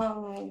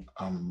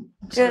 I'm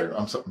Good. sorry.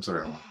 I'm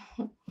sorry,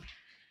 ma.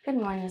 Good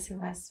morning,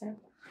 Sylvester.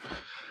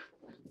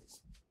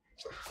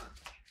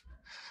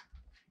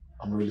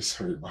 I'm really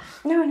sorry, ma.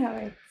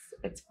 No,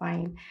 it's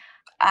fine.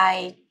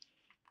 I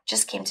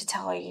just came to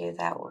tell you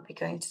that we'll be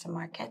going to the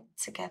market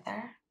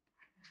together.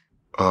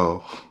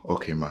 Oh,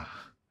 okay, ma.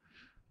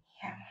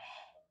 Yeah.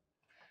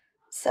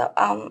 So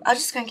I'll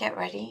just go and get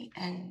ready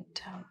and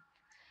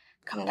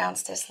come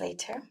downstairs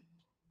later.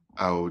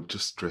 I'll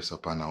just dress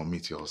up and I'll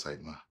meet you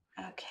outside, ma.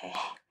 Okay.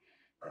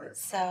 All right.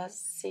 So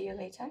see you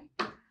later.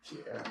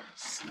 Yeah,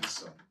 see you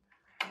soon.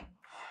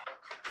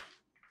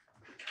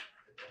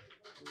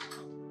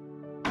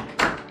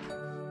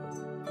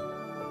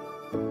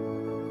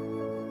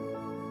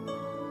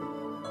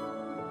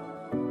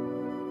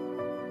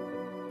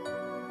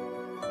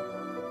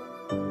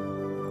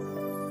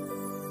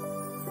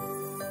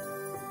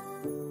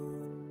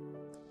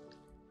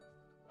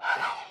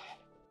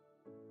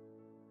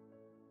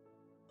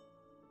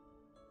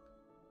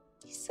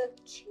 He's so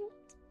cute.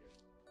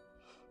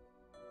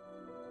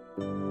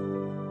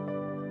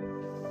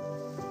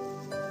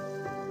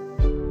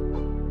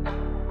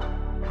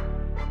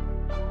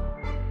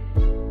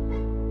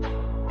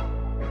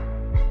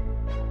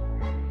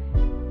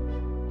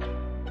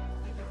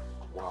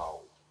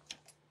 Wow.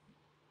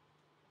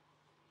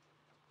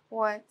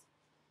 What?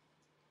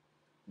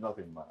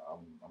 Nothing, ma.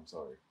 I'm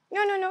sorry.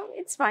 No,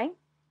 it's fine.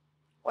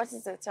 What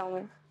is it? Tell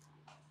me.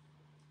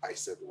 I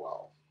said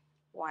wow.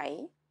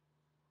 Why?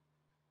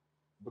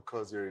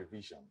 Because you're a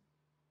vision.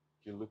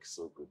 You look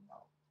so good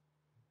now.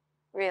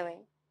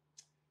 Really?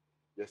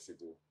 Yes, you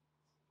do.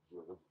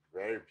 You look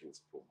very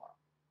beautiful, ma.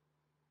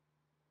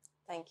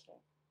 Thank you.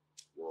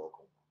 You're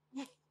welcome.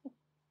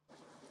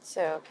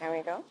 So, can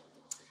we go?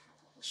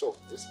 Sure,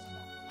 this.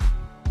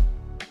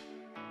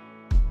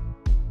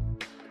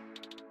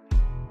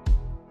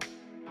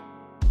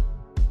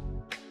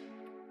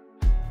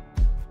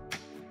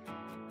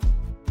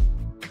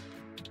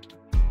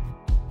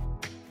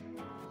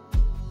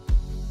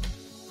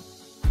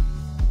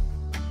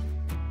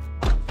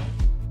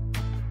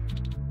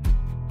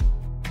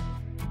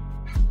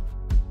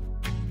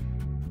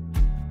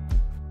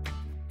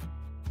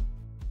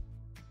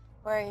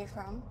 Where are you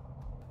from?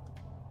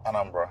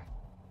 Anambra.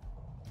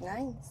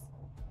 Nice.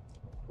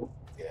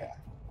 Yeah,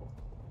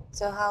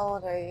 So, how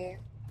old are you?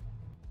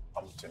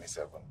 I'm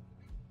 27.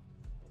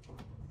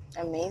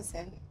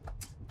 Amazing.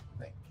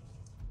 Thank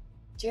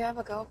Do you have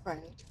a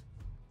girlfriend?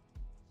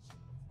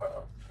 you.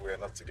 We're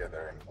not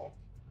together anymore.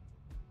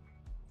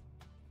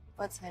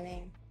 What's her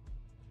name?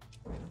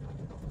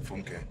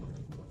 Funke.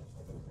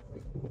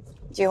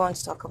 Do you want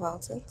to talk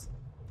about it?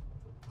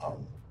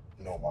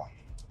 No, ma.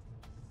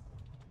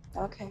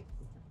 Okay.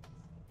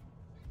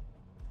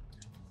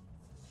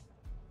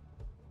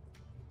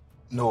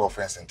 No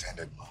offense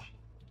intended, ma.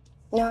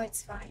 No,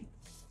 it's fine.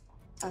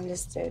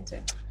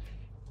 Understood.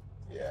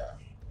 Yeah.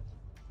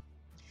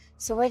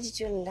 So, where did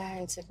you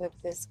learn to cook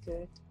this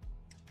good?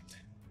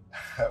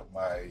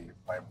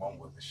 my mom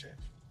was the chef.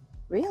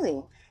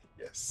 Really?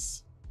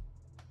 Yes.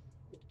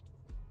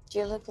 Do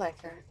you look like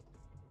her?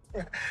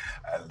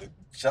 I look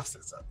just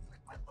exactly like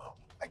my mom.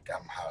 Like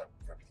I'm her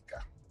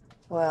replica.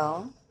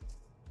 Well,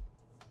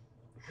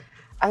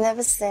 I've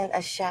never seen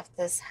a chef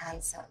this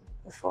handsome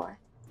before.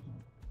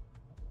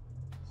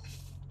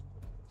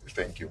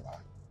 Thank you, ma.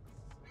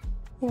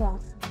 You're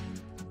welcome.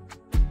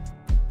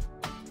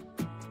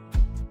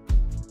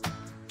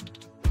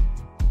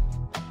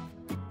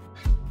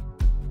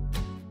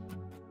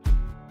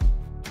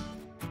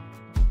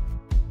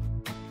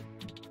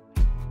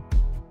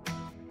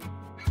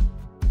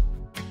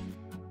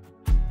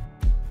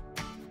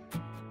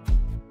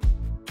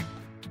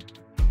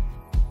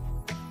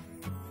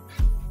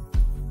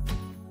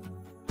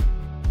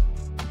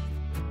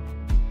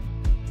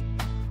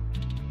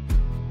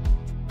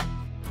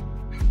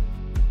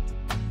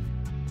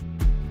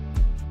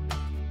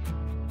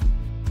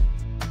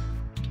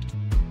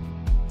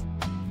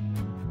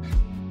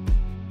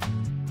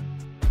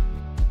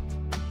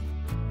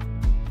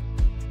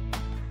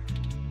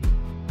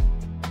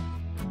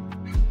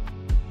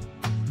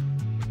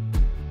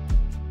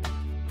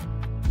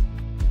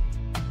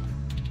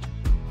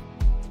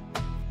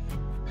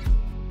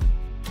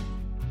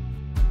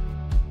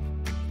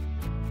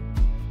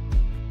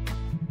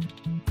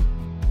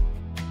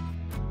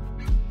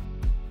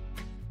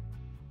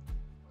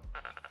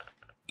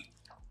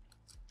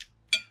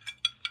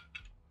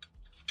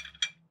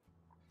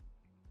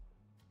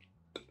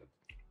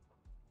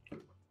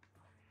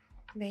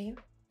 Babe,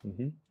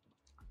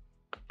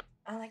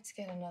 I'd like to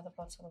get another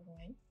bottle of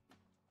wine.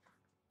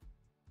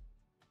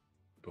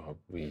 But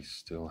we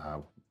still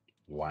have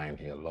wine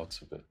here,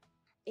 lots of it.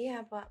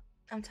 Yeah, but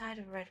I'm tired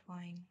of red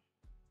wine.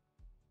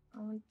 I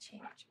want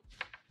change.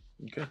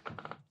 Okay.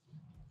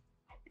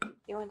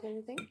 You want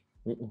anything?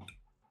 Mm-mm.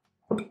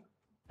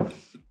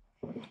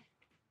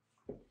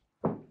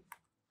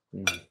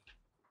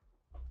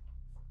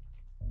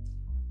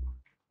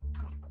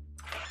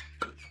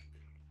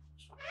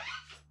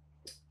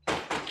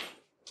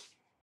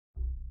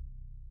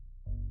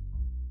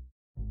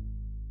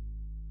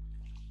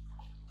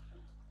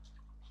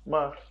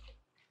 Ma,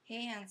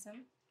 Hey,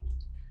 handsome.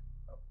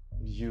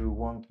 you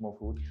want more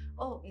food?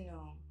 Oh,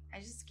 no. I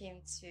just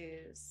came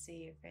to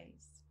see your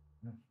face.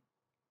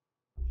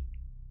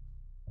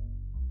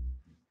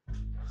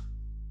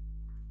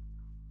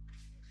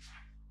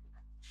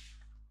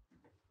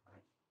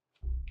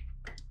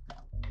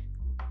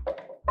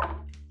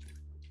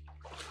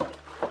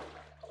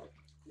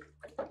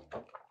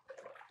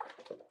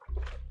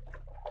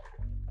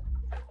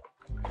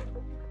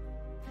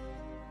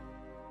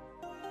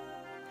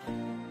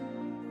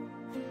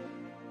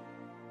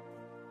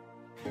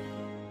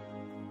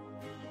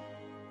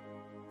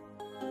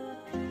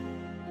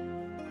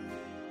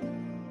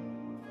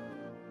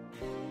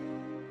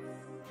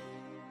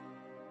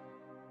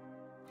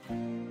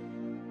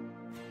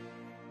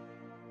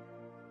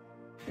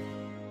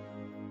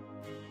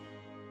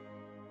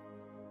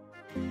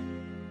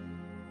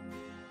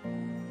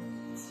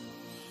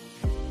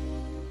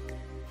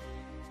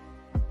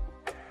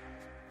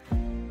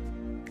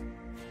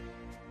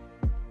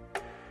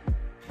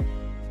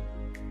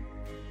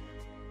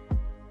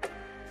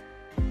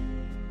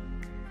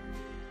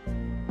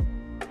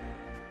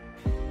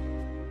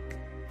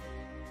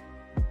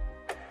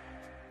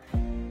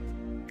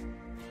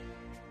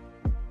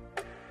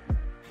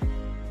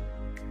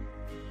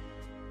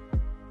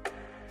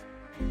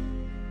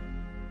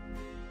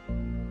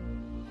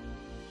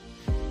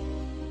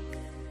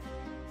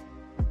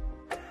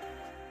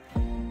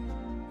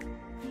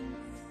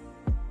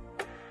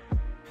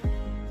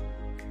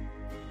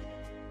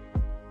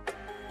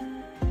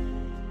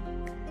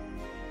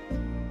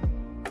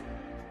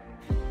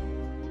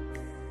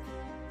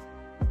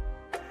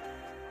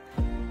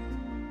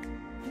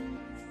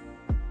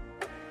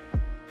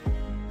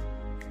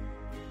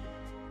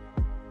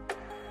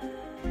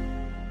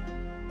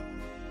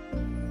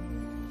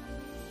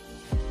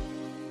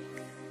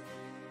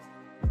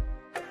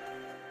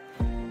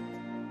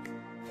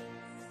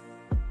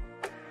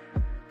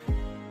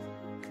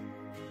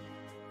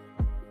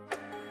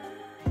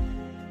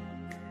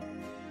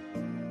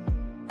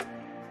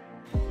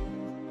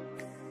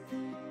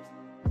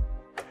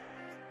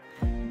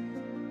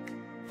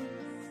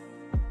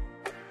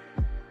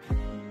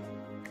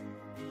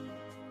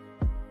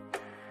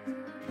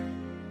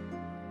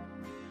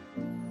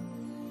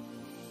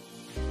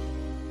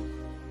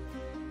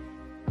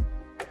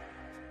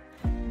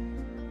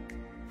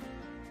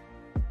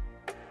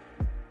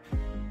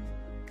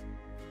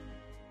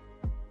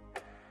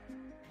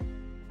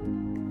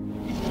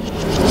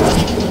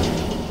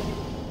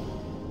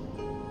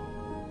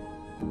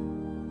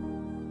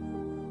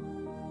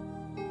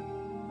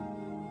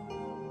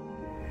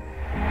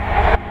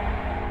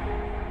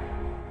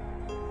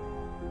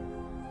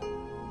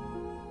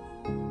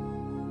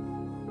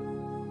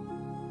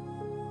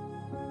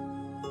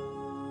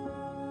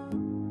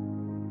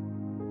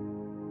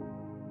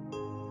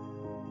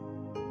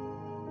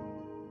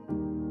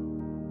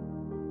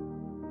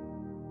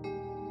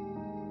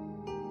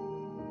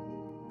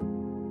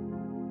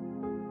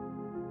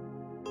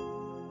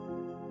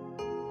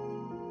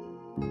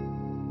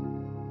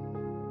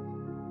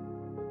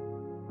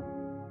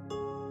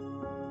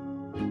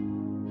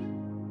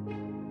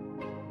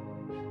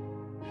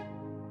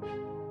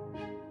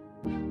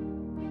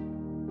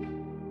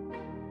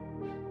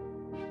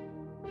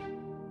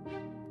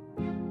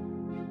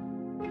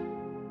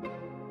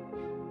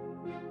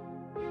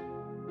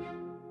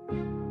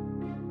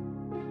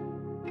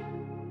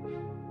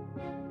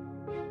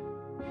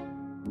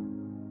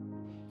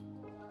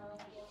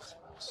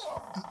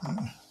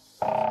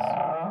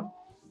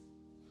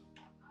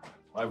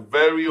 My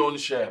very own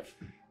chef.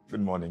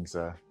 Good morning,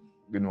 sir.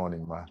 Good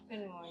morning, ma.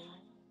 Good morning.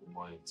 Good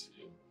morning to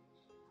you.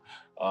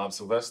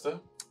 Sylvester,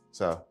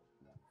 Sir.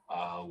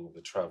 we'll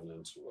be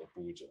traveling to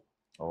Abuja.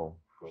 Oh,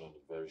 Going on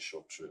a very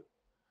short trip.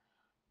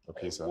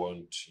 okay, I sir.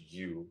 want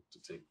you to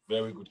take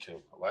very good care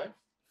of my wife.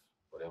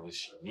 Whatever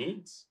she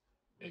needs,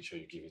 make sure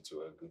you give it to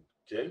her good,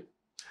 okay?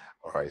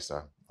 All right,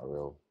 sir. I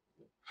will.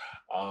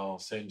 I'll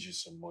send you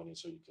some money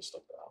so you can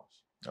stock the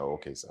house. Oh,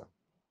 okay, sir.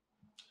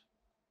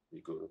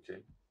 You good,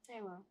 okay?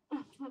 I will.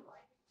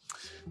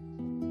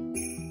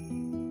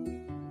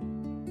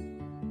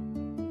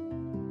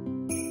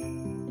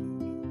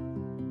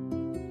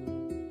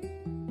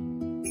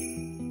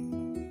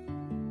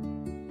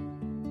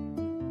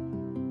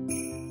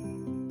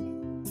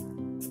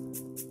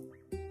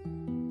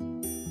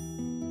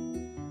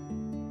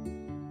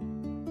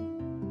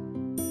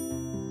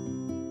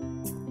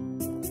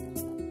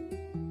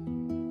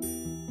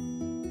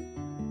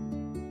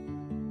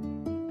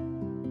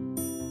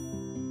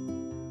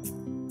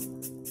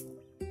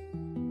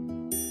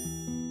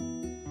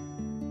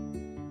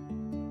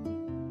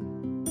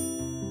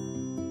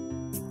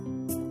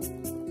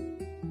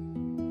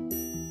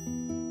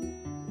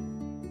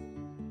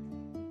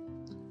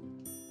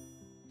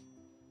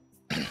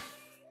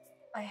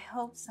 I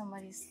hope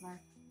somebody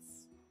slept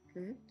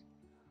good.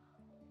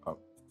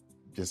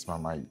 Yes,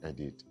 ma'am, I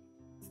did.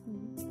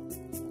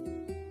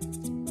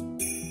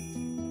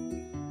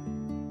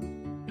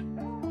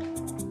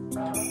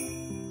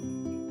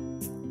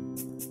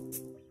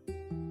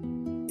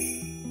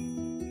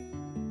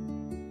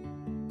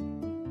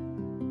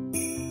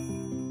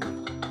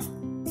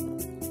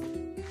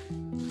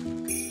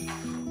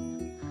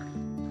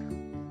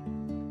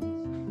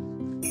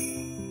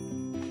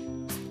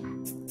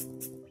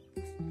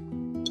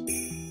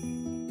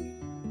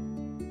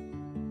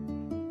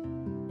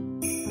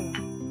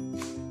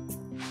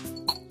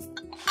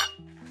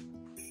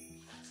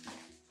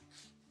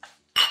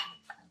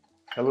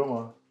 Hello,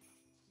 ma.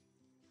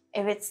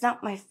 If it's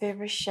not my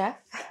favorite chef.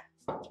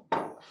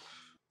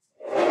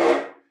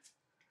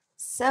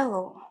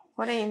 So,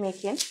 what are you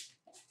making?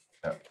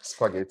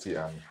 Spaghetti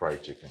and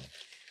fried chicken.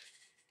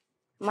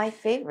 My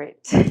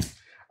favorite.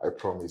 I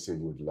promise you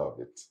would love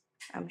it.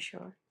 I'm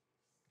sure.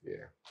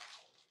 Yeah.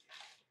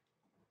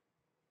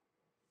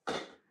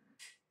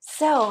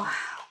 So,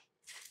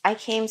 I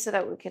came so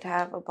that we could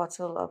have a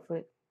bottle of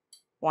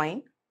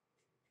wine.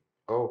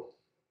 Oh.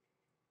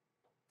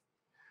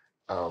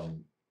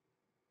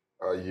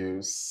 Are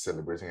you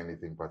celebrating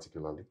anything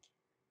particularly?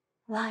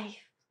 Life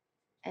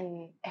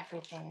and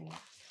everything.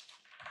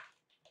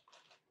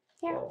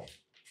 Yeah. Oh.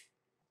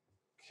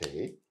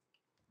 Okay.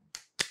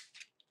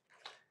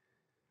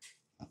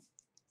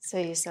 So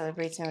you're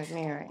celebrating with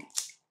me, right?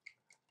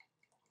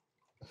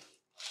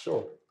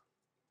 Sure.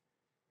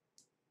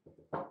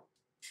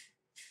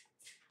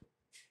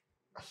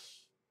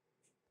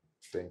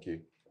 Thank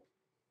you.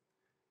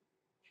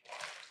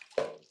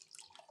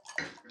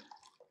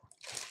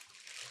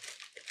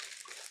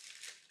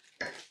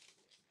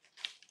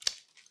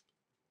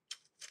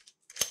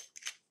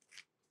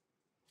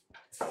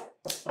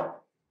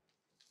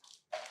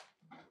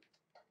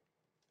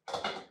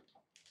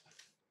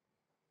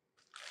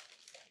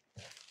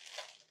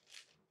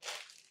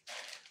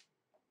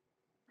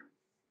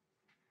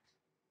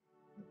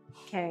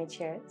 Can we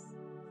cheers?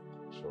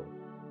 Sure.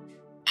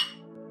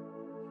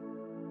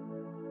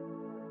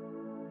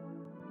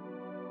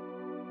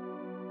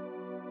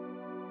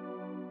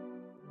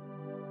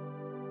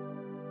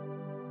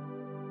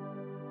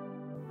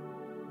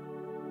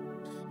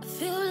 I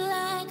feel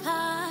like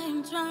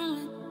I'm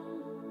drowning,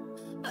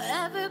 but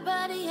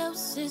everybody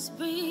else is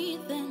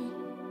breathing.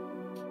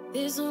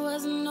 This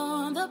wasn't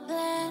on the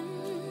plan.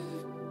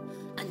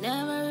 I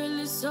never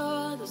really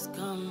saw this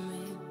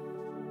coming.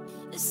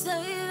 They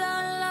say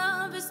that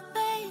love is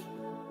pain,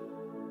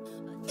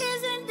 but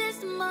isn't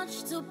this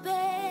much to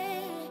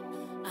bear?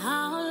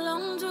 How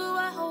long do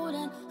I hold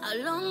on? How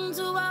long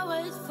do I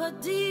wait for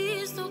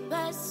these to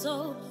pass?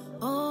 So,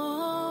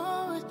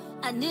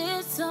 I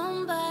need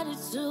somebody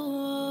to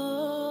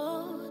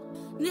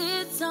hold.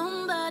 Need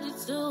somebody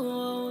to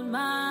hold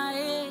my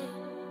head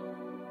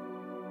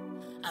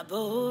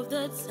above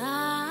the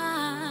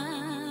tide.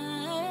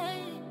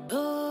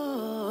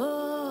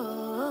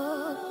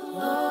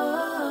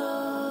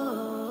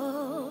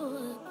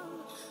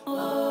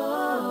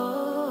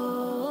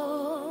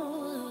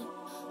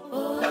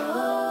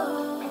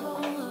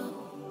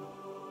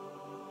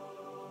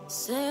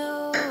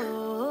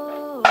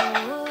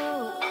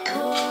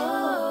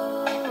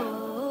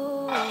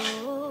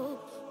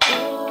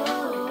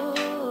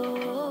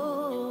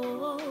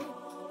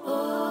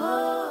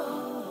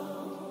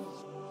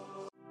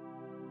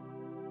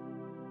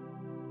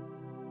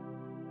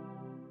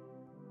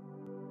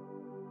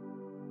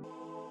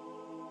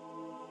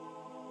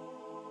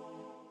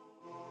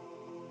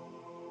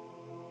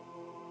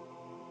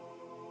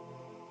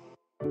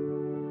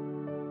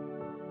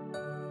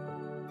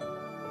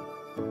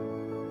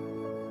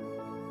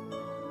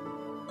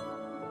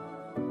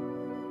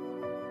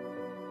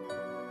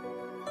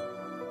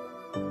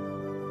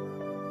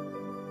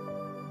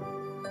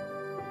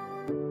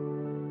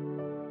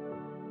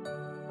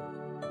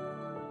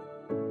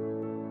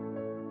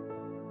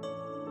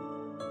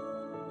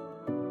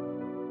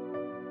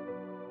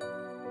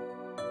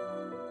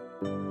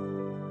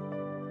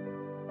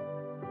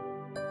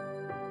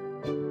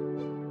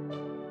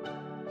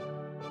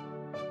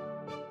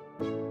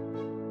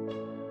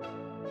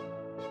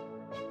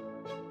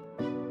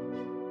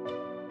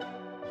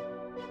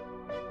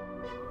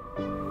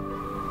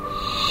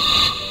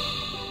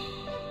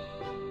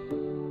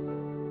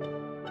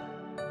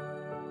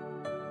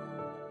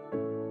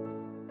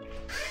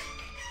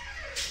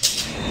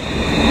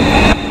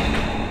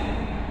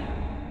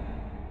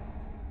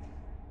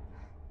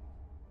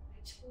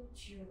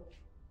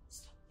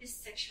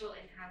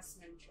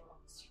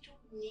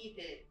 need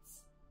it.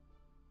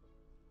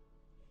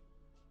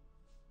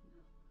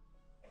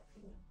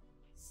 No.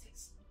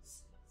 6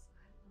 months.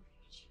 I love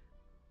you, Jack.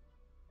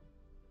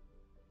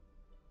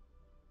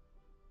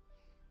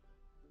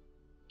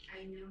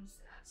 I know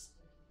that's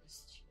the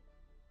best you.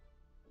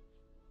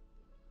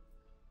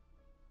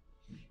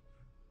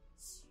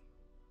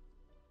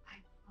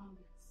 I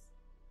promise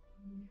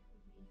I'll never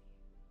leave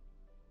you.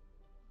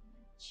 I'll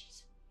never cheat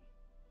on you.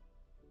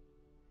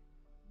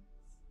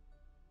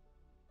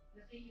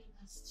 Whether you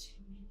last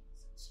 2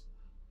 minutes or 2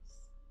 hours,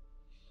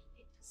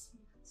 it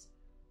doesn't matter.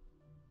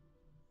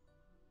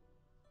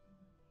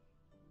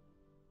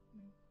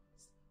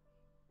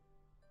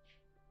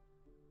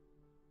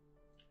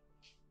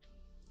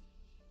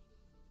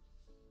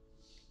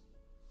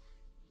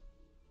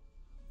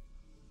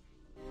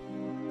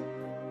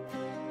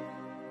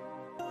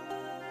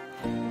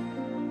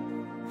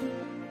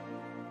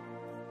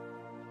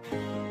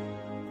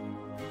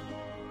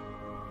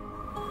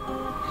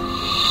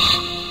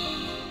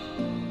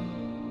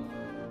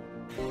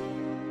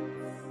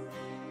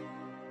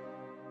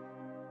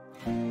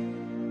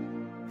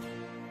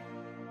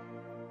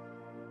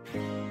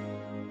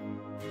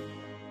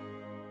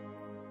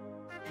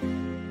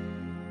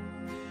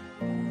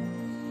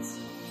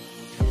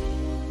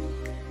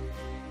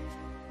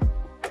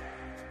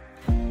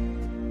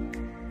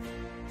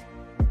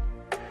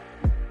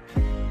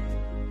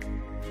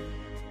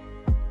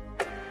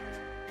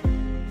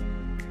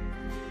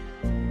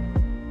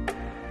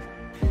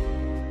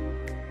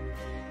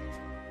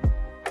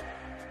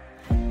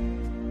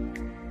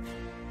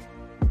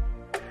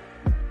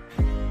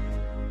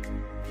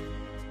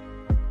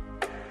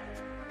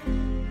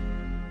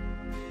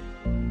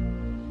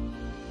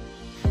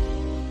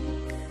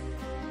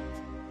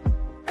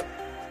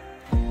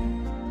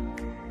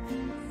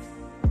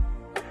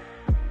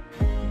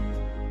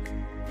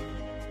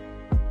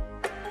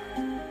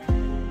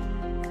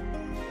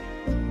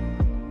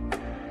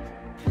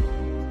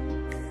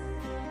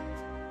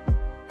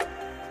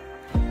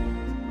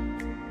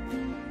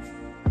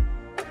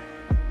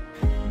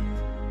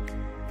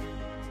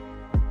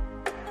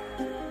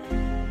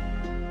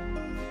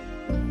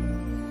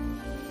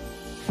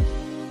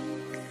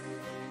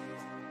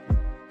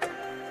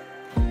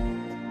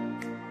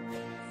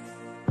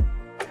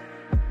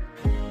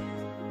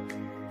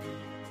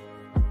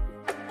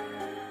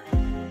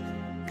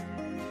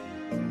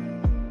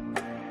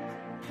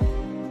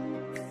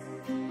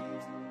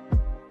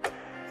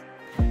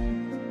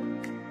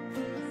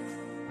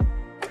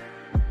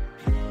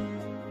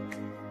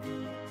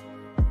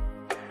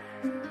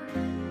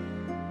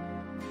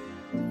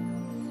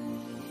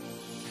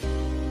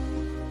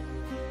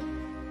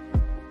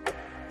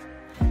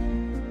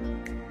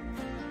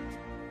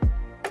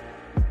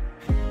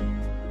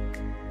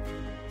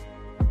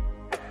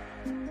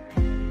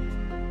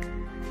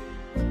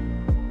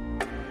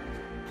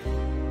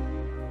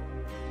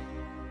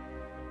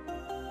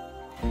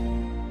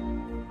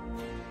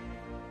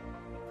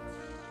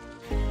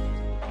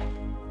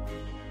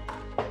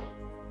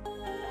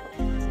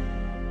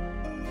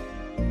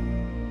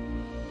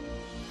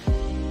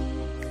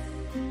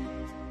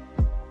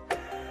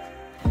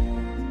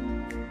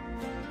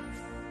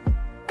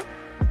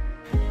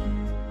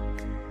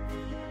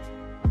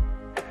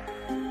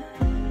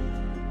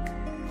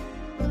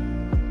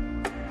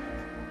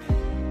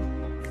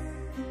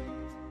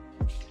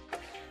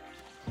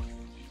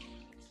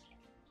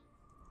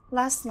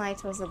 Last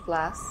night was a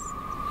blast.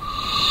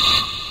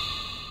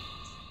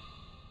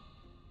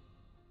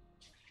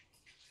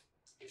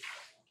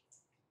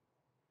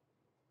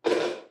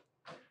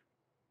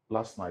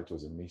 Last night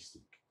was a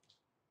mistake.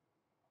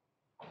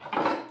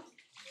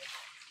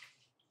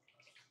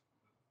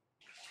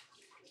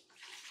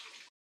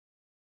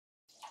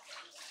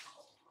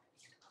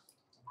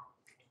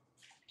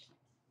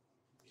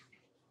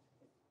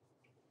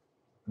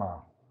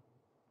 Ma.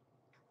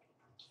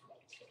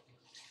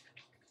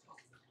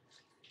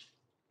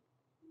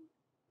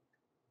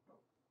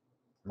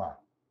 Ma.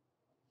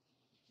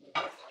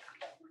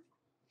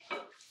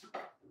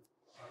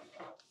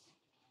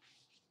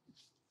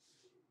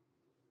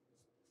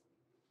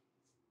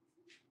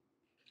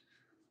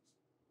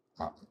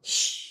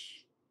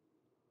 Shh.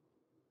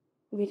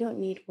 We don't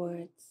need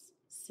words,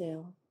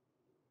 Sil.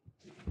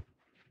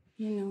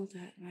 You know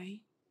that,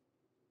 right?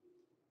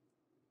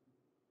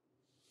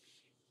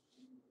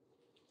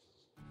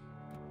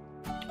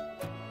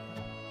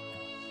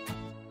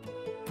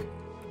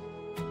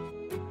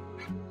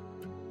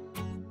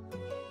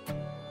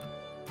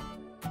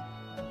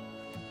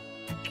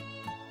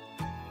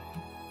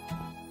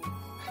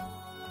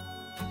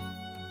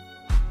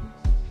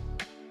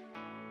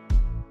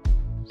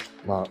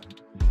 Ma,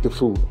 the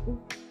food.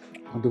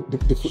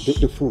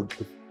 The food.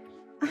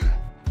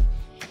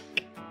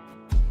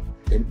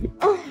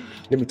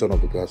 Let me turn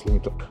off the gas.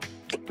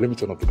 Let me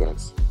turn off the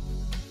gas.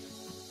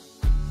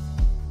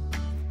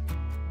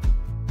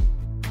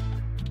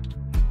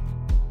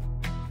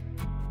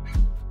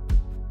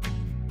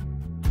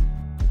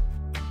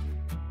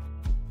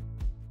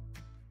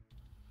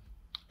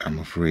 I'm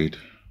afraid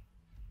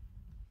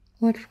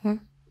What for?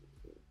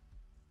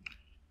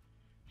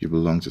 You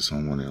belong to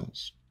someone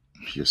else.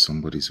 You're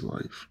somebody's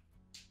wife.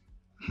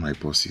 My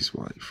boss's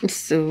wife.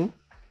 So?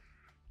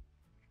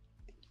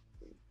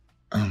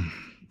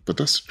 But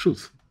that's the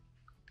truth.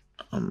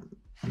 I'm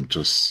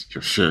just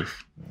your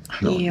chef.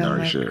 No, You're not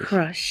my chef.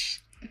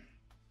 crush.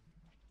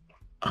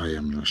 I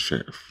am your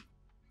chef.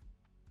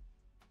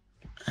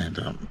 And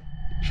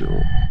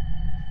you're...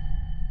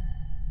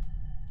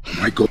 Oh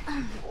my God.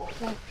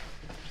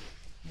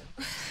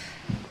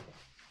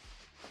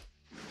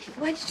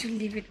 Why did you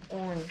leave it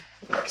on?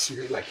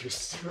 Like you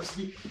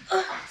seriously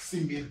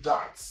asking me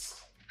that?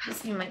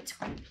 Pass me my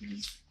tongue,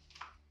 please.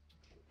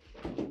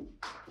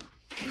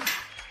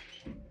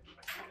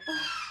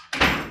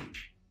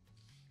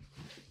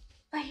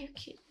 Are you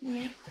kidding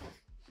me?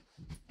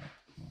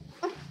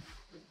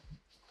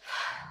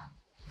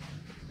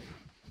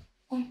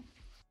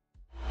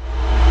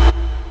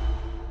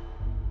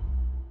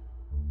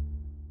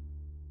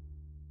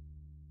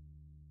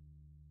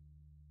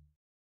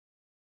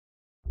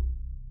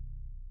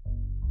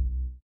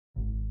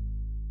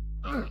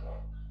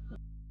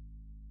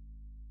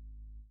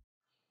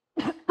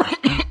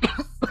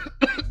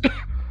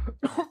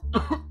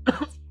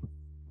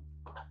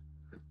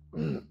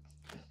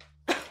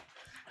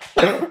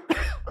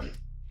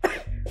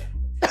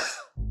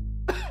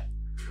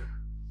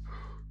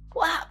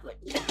 What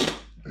happened?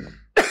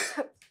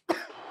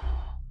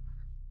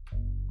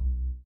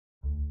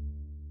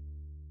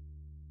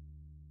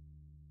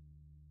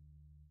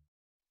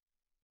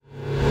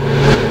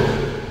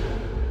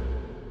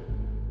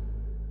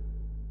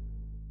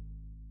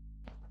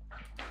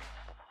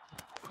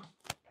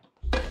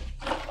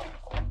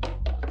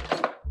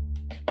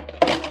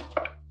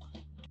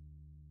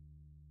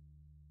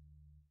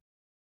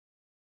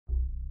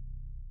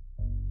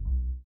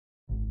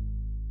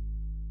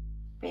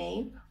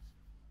 Babe,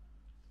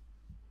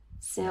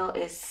 Sil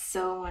is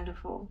so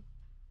wonderful.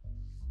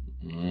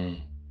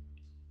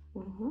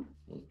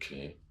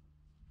 Okay.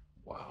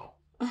 Wow.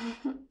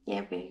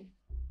 Yeah, babe.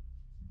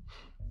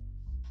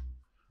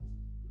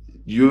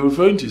 You're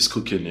referring to his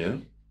cooking, yeah?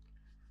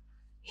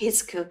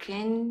 His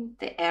cooking,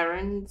 the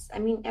errands, I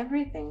mean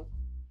everything.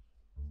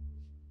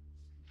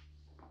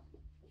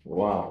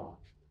 Wow.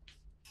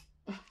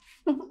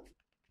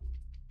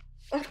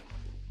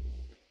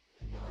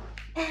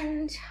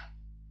 And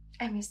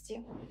I missed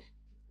you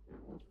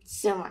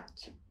so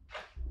much.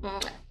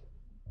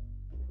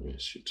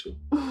 Yes, you too.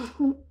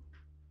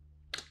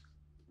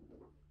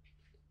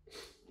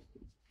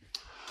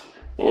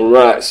 All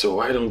right, so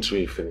why don't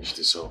we finish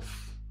this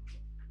off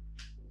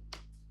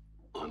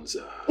on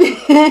the...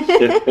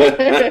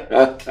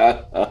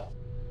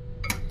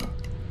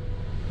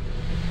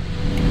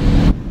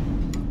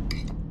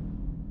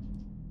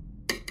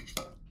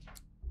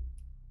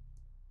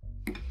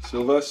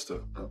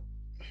 Sylvester.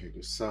 Here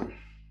goes Sam.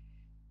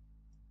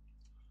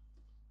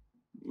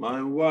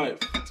 My wife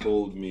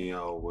told me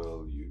how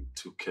well you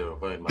took care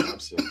of her in my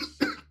absence.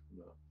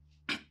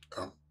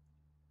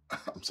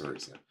 I'm sorry,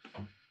 sir.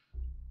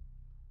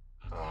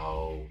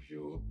 How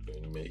you've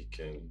been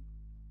making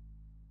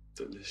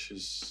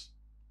delicious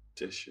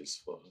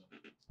dishes for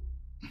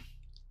her.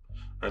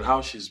 And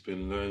how she's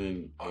been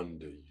learning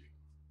under you.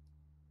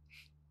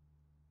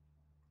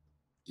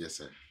 Yes,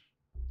 sir.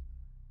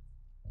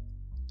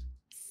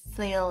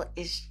 Sil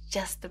is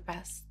just the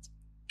best.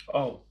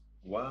 Oh,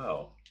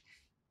 wow.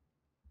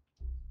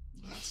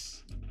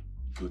 That's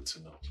good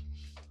to know.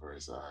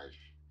 Whereas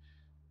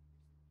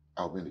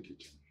I'll be in the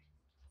kitchen.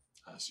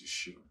 As you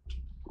should.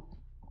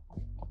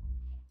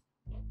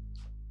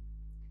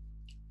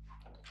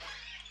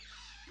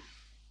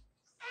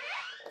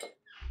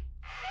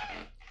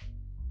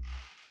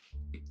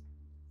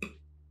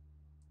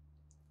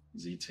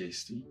 Is it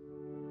tasty?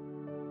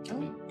 I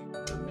mean,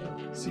 the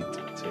milk. Is it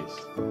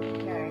tasty?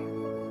 No.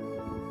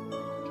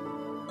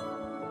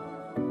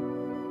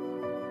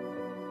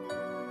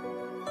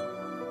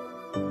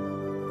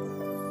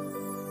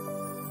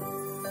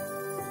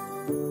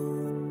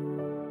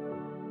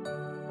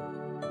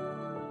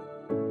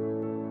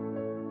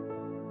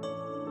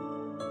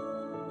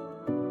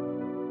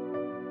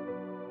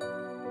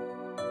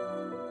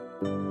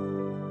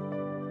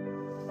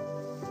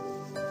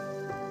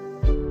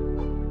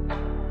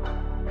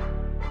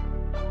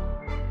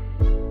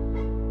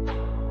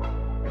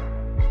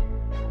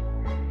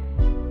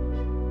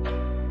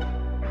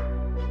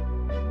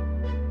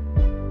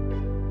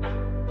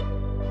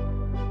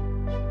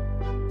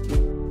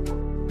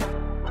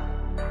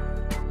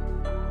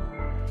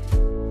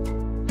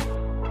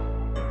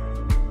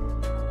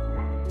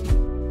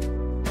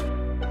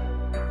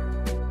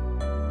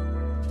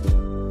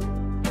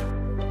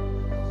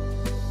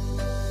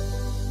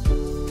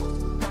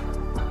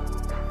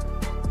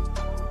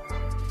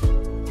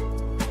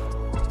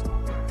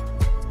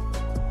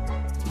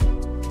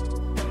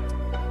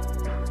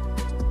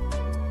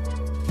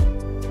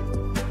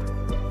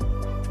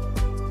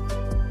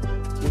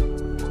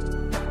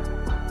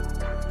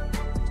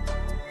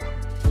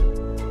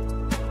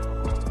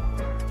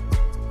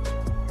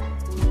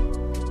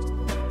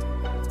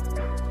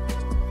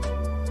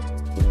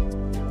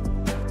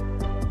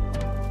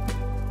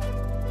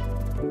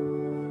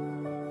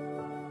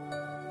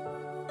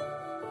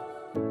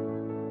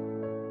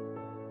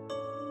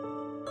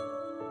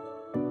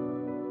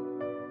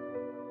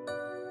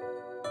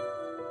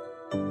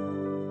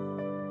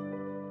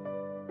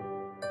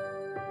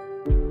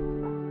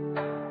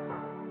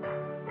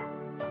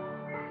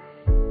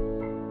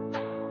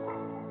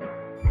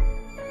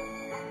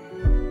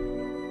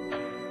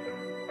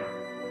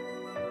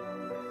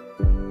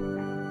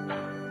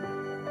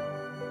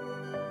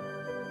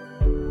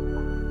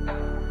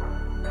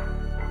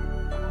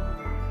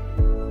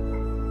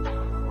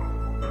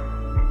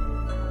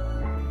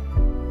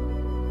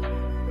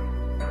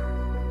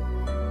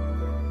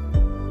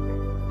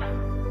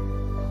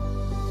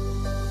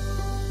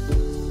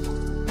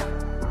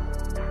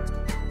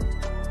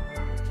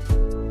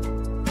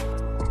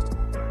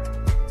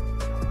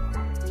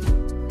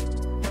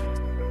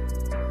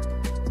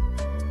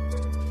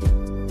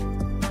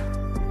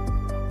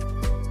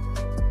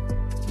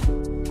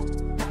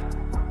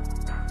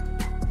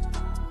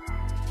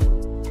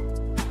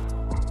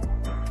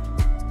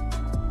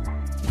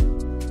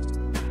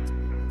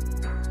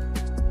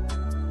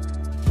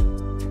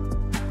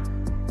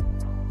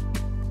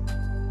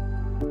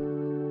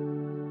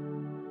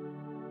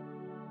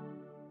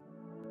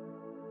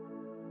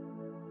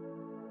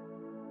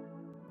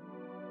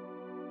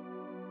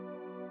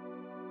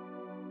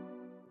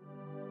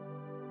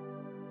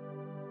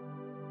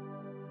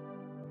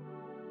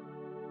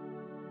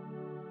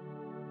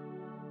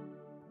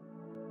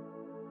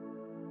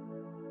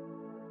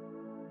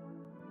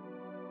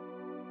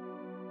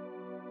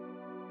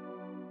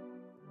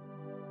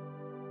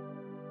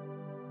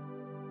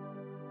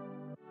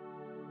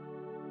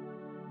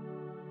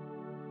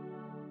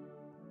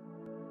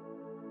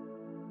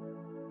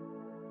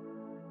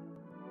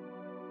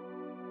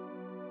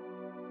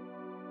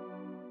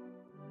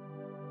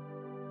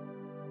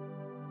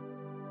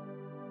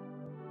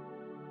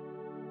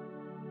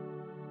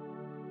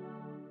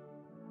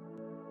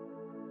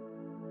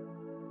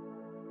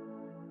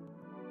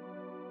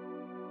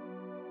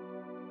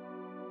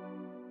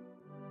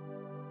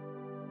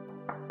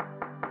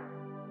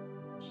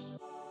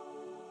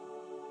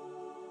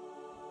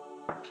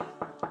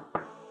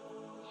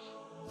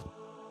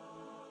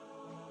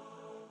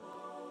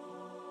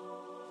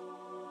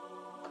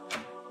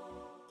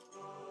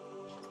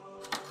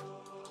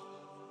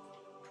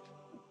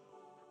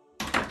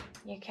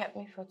 You kept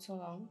me for too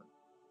long.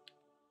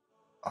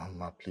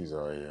 Ma, please,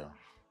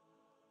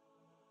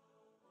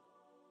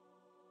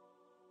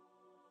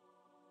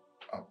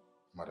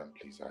 madam,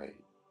 please,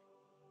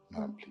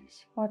 madam,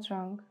 please. What's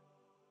wrong?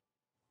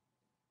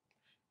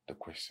 The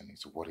question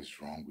is, what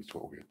is wrong with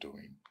what we're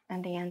doing?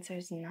 And the answer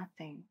is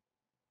nothing.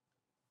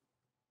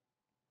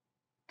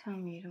 Tell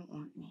me you don't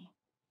want me.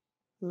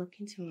 Look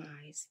into my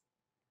eyes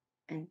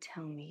and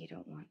tell me you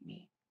don't want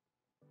me.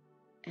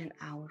 And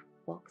I would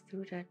walk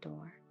through that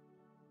door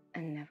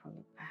and never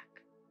look back.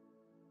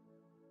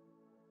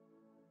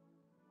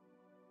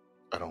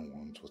 I don't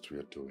want what we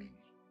are doing.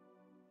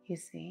 You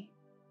see,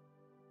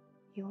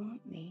 you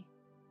want me,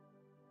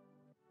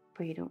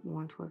 but you don't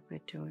want what we're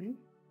doing.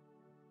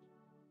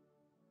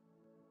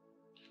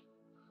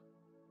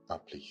 Ma,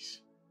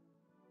 please.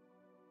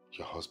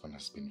 Your husband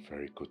has been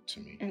very good to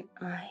me. And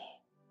I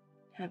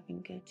have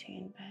been good to you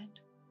in bed,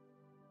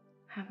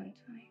 haven't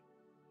I?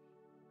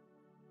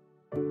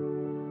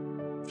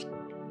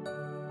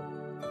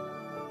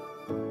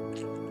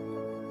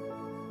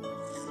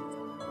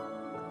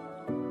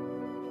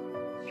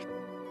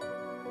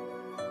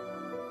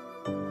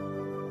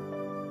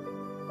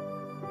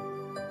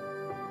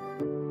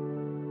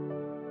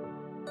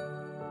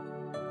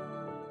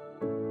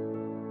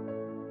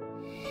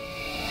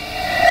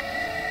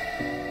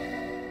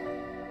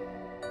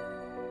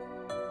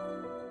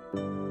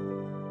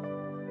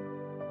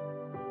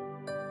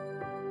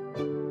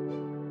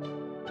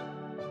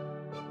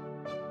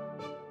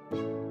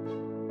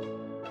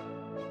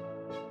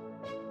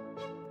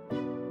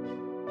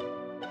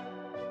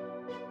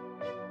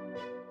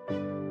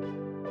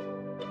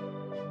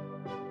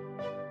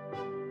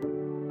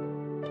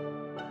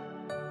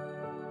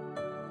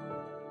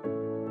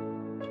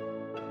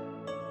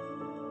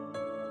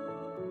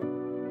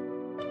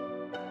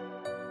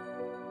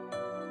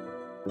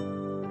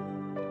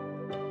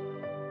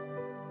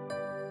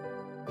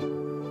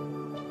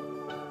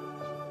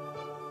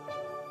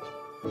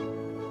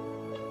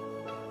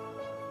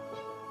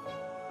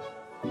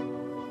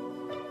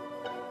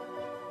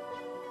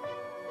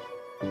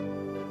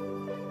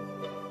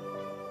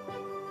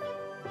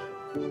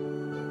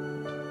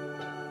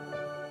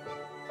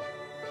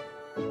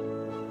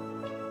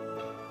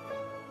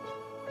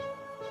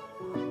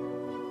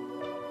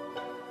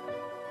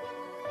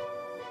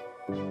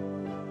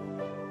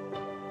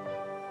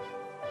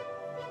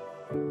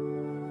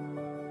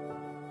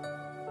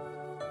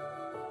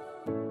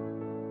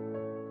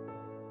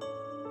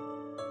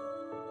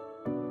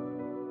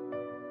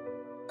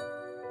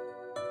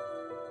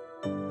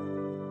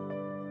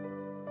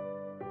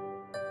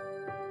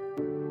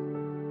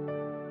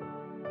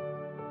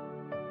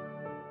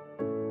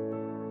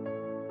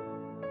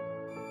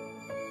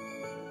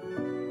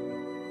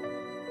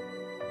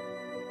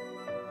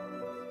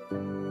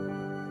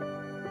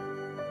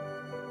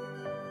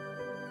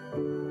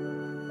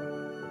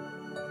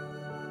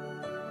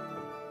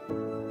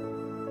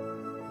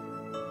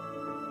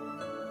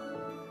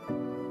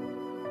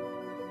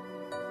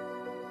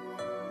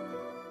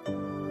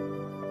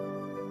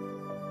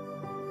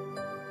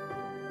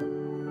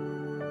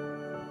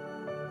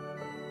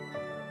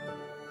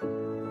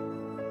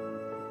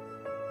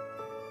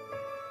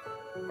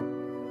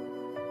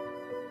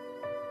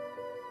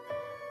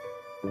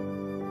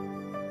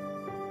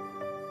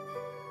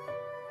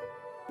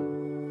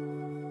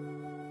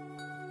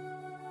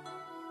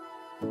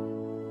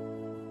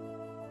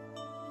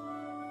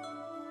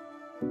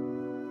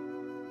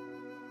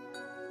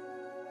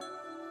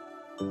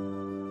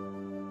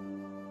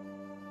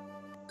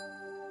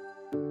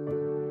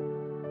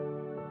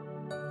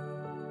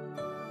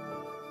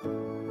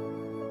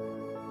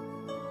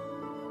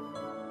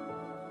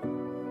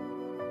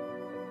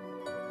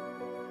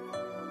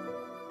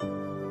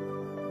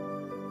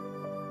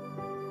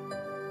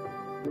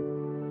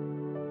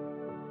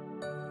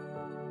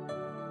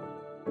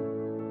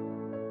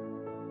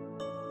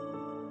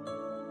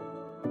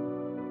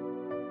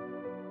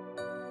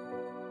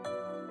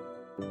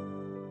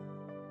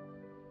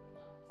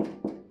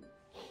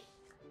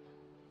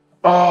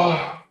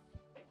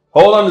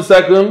 Hold on a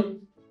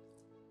second.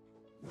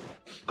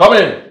 Come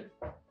in.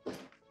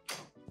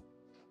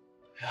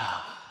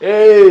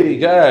 Hey,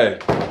 guy.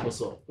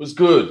 What's up? What's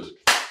good?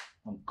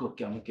 I'm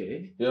good. I'm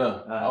okay.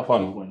 Yeah, how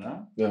fun? One, huh?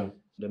 Yeah.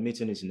 The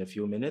meeting is in a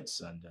few minutes,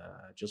 and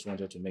I just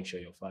wanted to make sure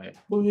you're fine.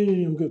 Oh,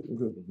 yeah, I'm good. I'm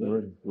good. I'm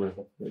ready.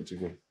 Ready to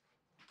go.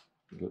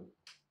 Good.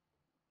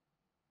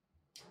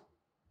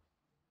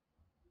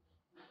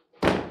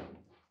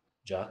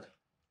 Jack,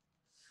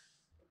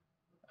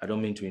 I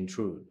don't mean to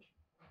intrude.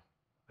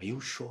 Are you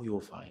sure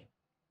you're fine?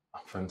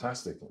 I'm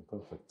fantastic. I'm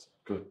perfect.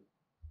 Good.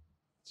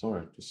 It's all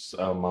right. Just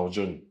my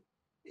journey.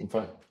 I'm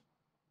fine.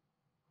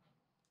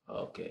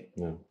 Okay.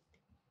 Yeah.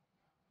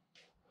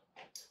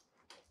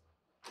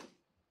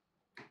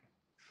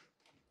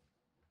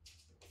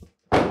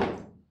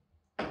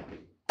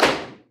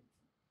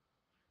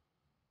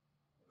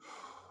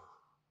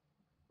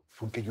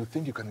 Funke, you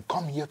think you can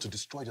come here to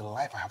destroy the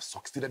life I have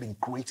succeeded in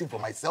creating for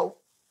myself?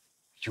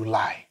 You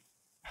lie.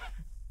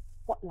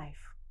 What life?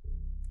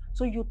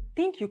 So you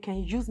think you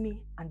can use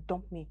me and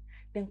dump me,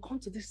 then come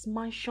to this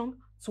mansion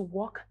to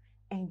work,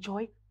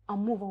 enjoy,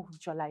 and move on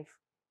with your life?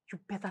 You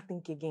better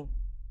think again.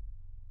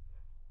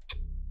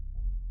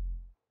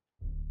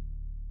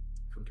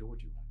 Funke, what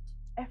do you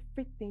want?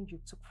 Everything you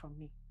took from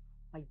me,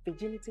 my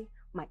virginity,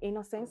 my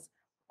innocence,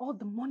 all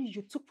the money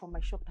you took from my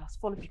shop that has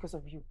fallen because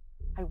of you.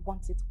 I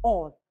want it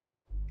all.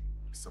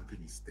 Something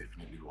is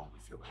definitely wrong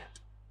with your head.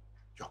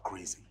 You're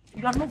crazy.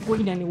 You are not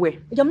going anywhere.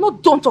 I'm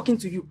not done talking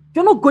to you.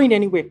 You're not going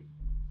anywhere.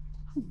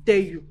 How dare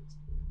you?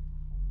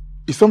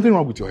 Is something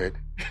wrong with your head?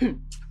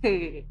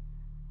 Hey.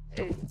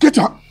 Get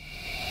up!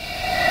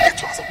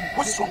 Get yourself.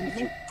 What's wrong with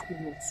you? I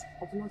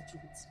will not do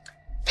it.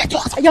 Get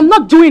yourself. I am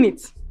not doing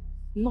it.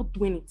 I'm not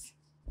doing it.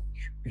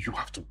 You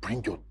have to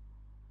bring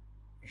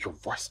your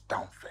voice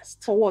down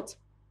first. For what?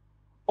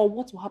 Or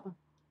what will happen?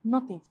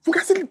 Nothing. Funke,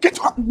 I said get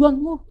up! You are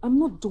not. I'm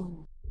not doing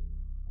it.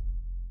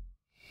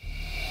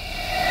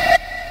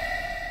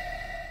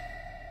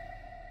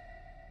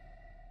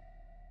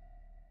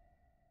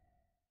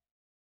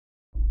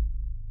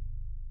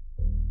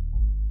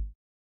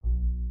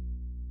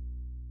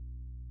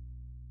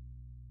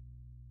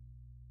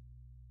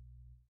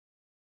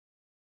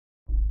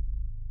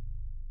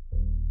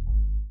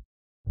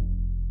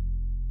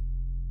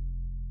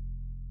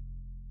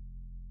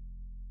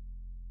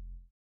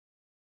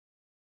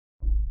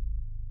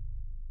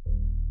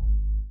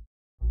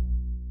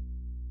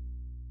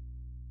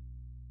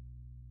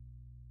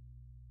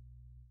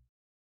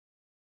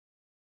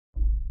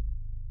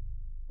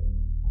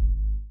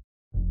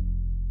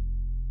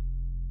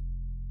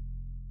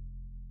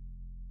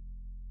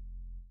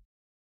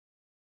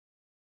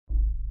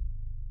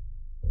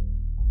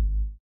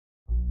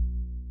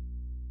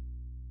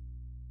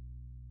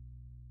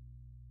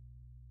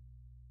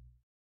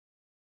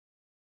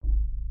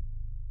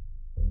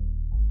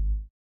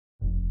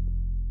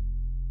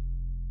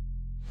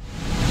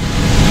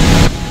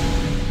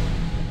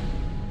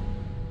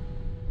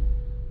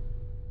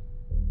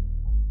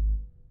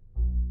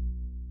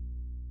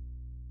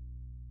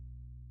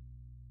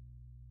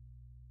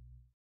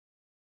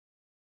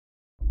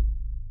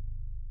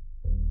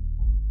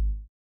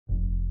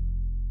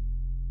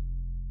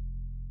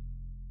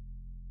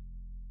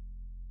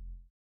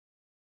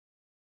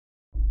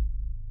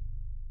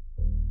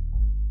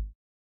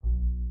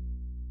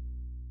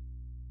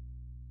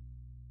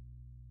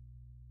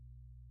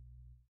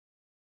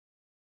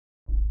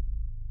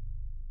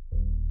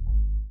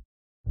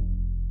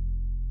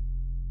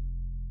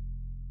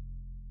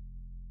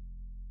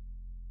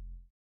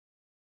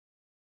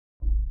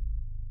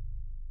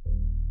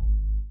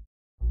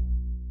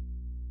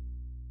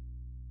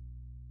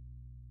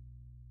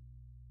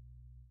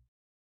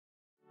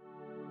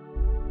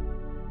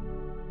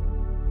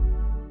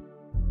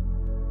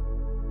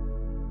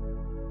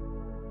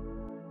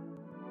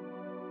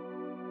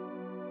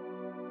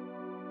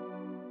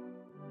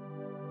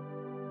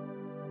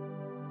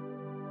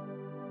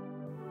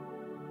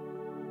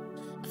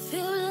 I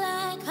feel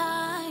like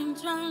I'm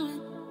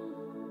drowning,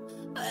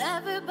 but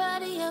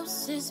everybody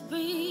else is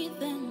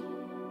breathing.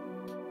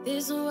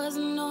 This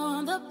wasn't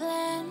on the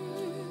plan.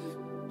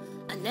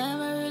 I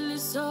never really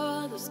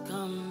saw this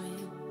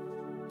coming.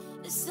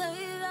 They say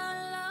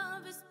that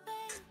love is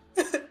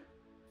pain.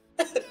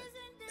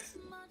 Isn't this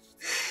much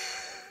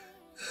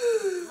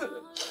to bear? How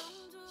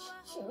long do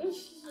I hold?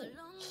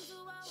 How long do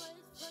I wait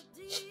for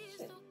these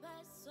to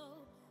pass? So,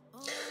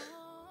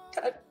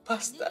 That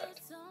bastard.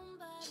 need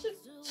somebody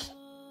to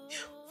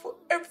For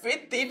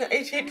everything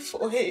I did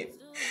for him.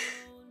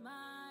 hold my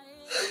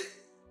hand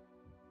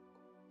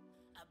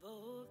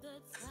above the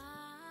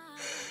time.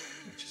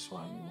 Which is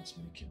why you must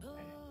make him pay.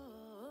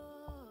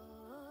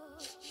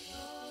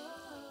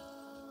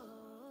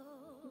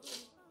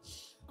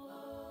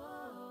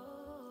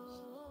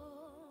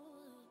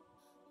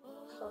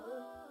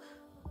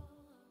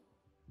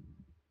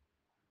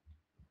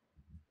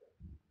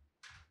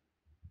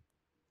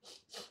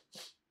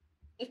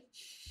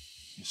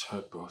 It's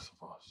hurt both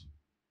of us.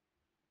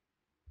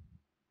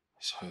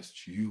 It's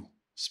hurt you,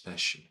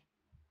 especially.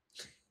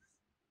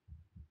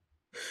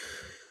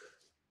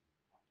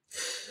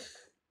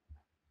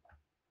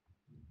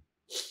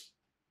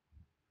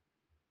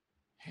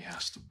 He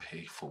has to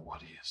pay for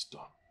what he has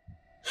done.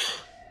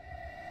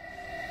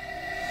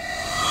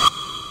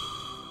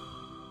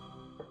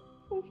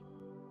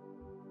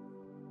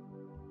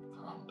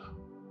 Calm down.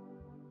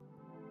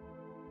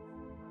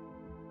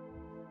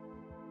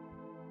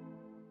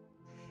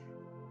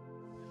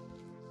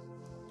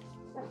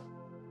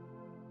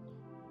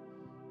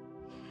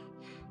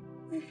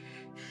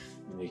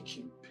 Make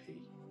him pay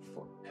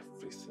for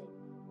everything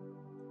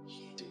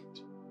he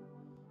did.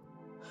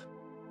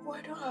 Well,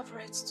 I don't have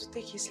rights to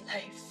take his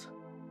life.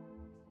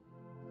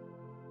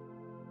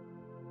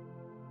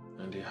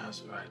 And he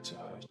has a right to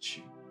hurt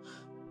you.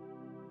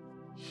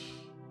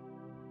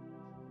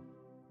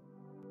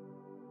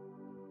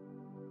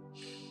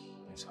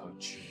 He's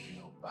hurt you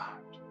real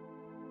bad.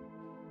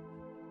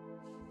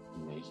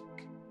 make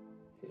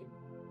him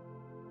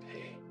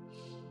pay.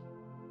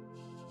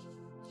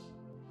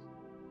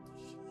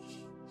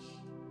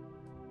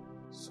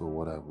 So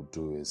what I will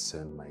do is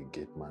send my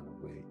gate man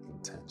away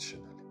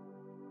intentionally.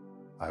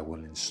 I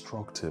will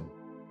instruct him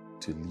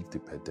to leave the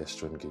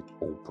pedestrian gate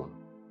open,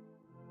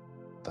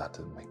 that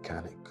the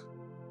mechanic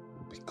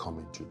will be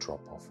coming to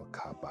drop off a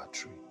car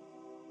battery.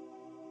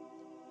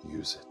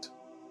 Use it.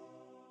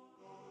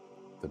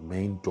 The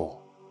main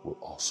door will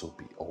also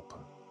be open.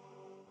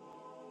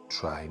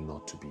 Try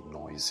not to be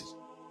noisy.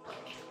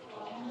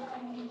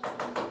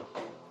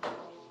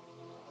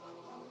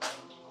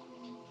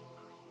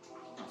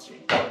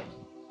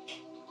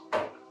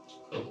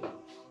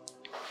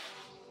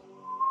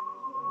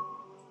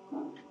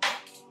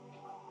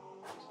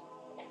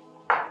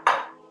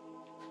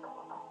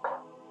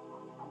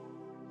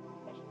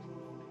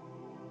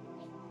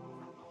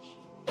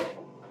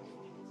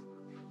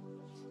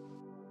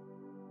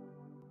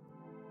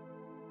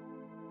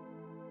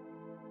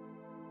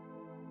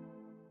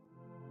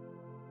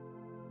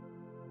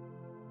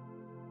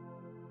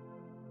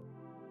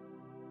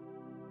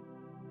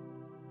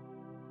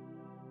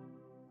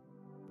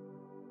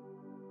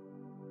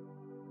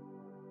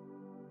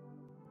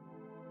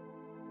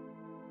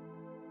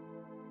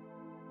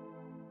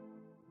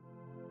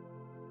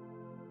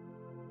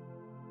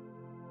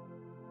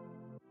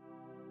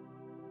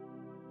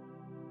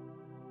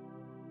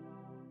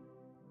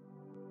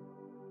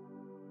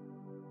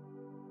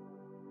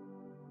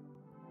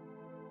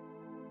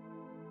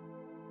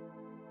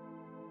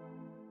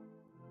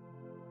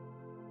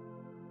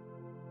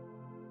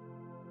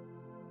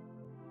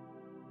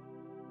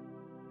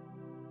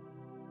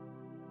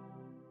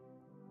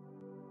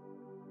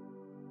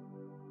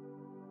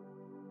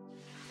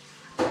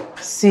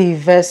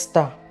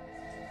 Sylvester.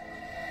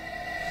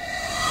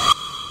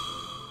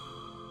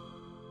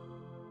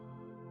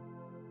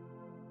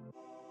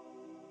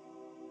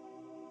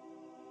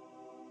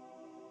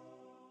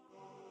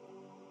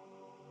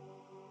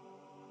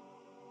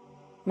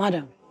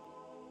 Madam,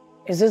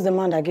 is this the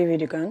man that gave you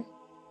the gun?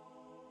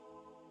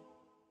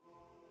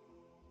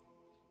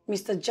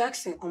 Mr.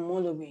 Jackson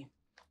Omolobi,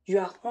 you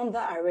are under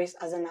arrest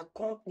as an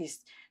accomplice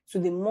to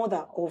the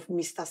murder of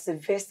Mr.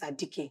 Sylvester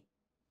Dickey.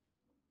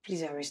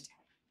 Please arrest him.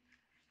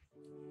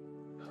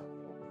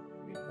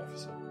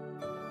 Officer.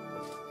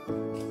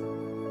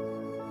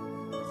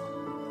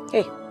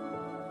 Hey,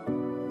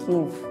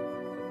 move.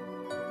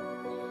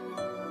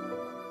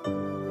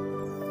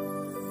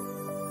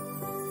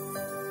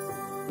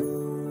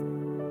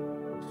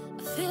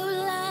 I feel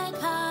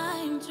like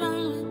I'm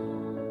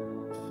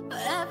drowning,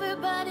 but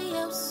everybody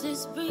else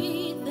is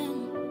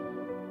breathing.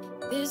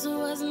 This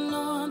wasn't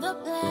on the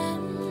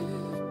plan.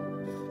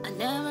 I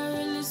never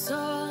really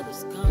saw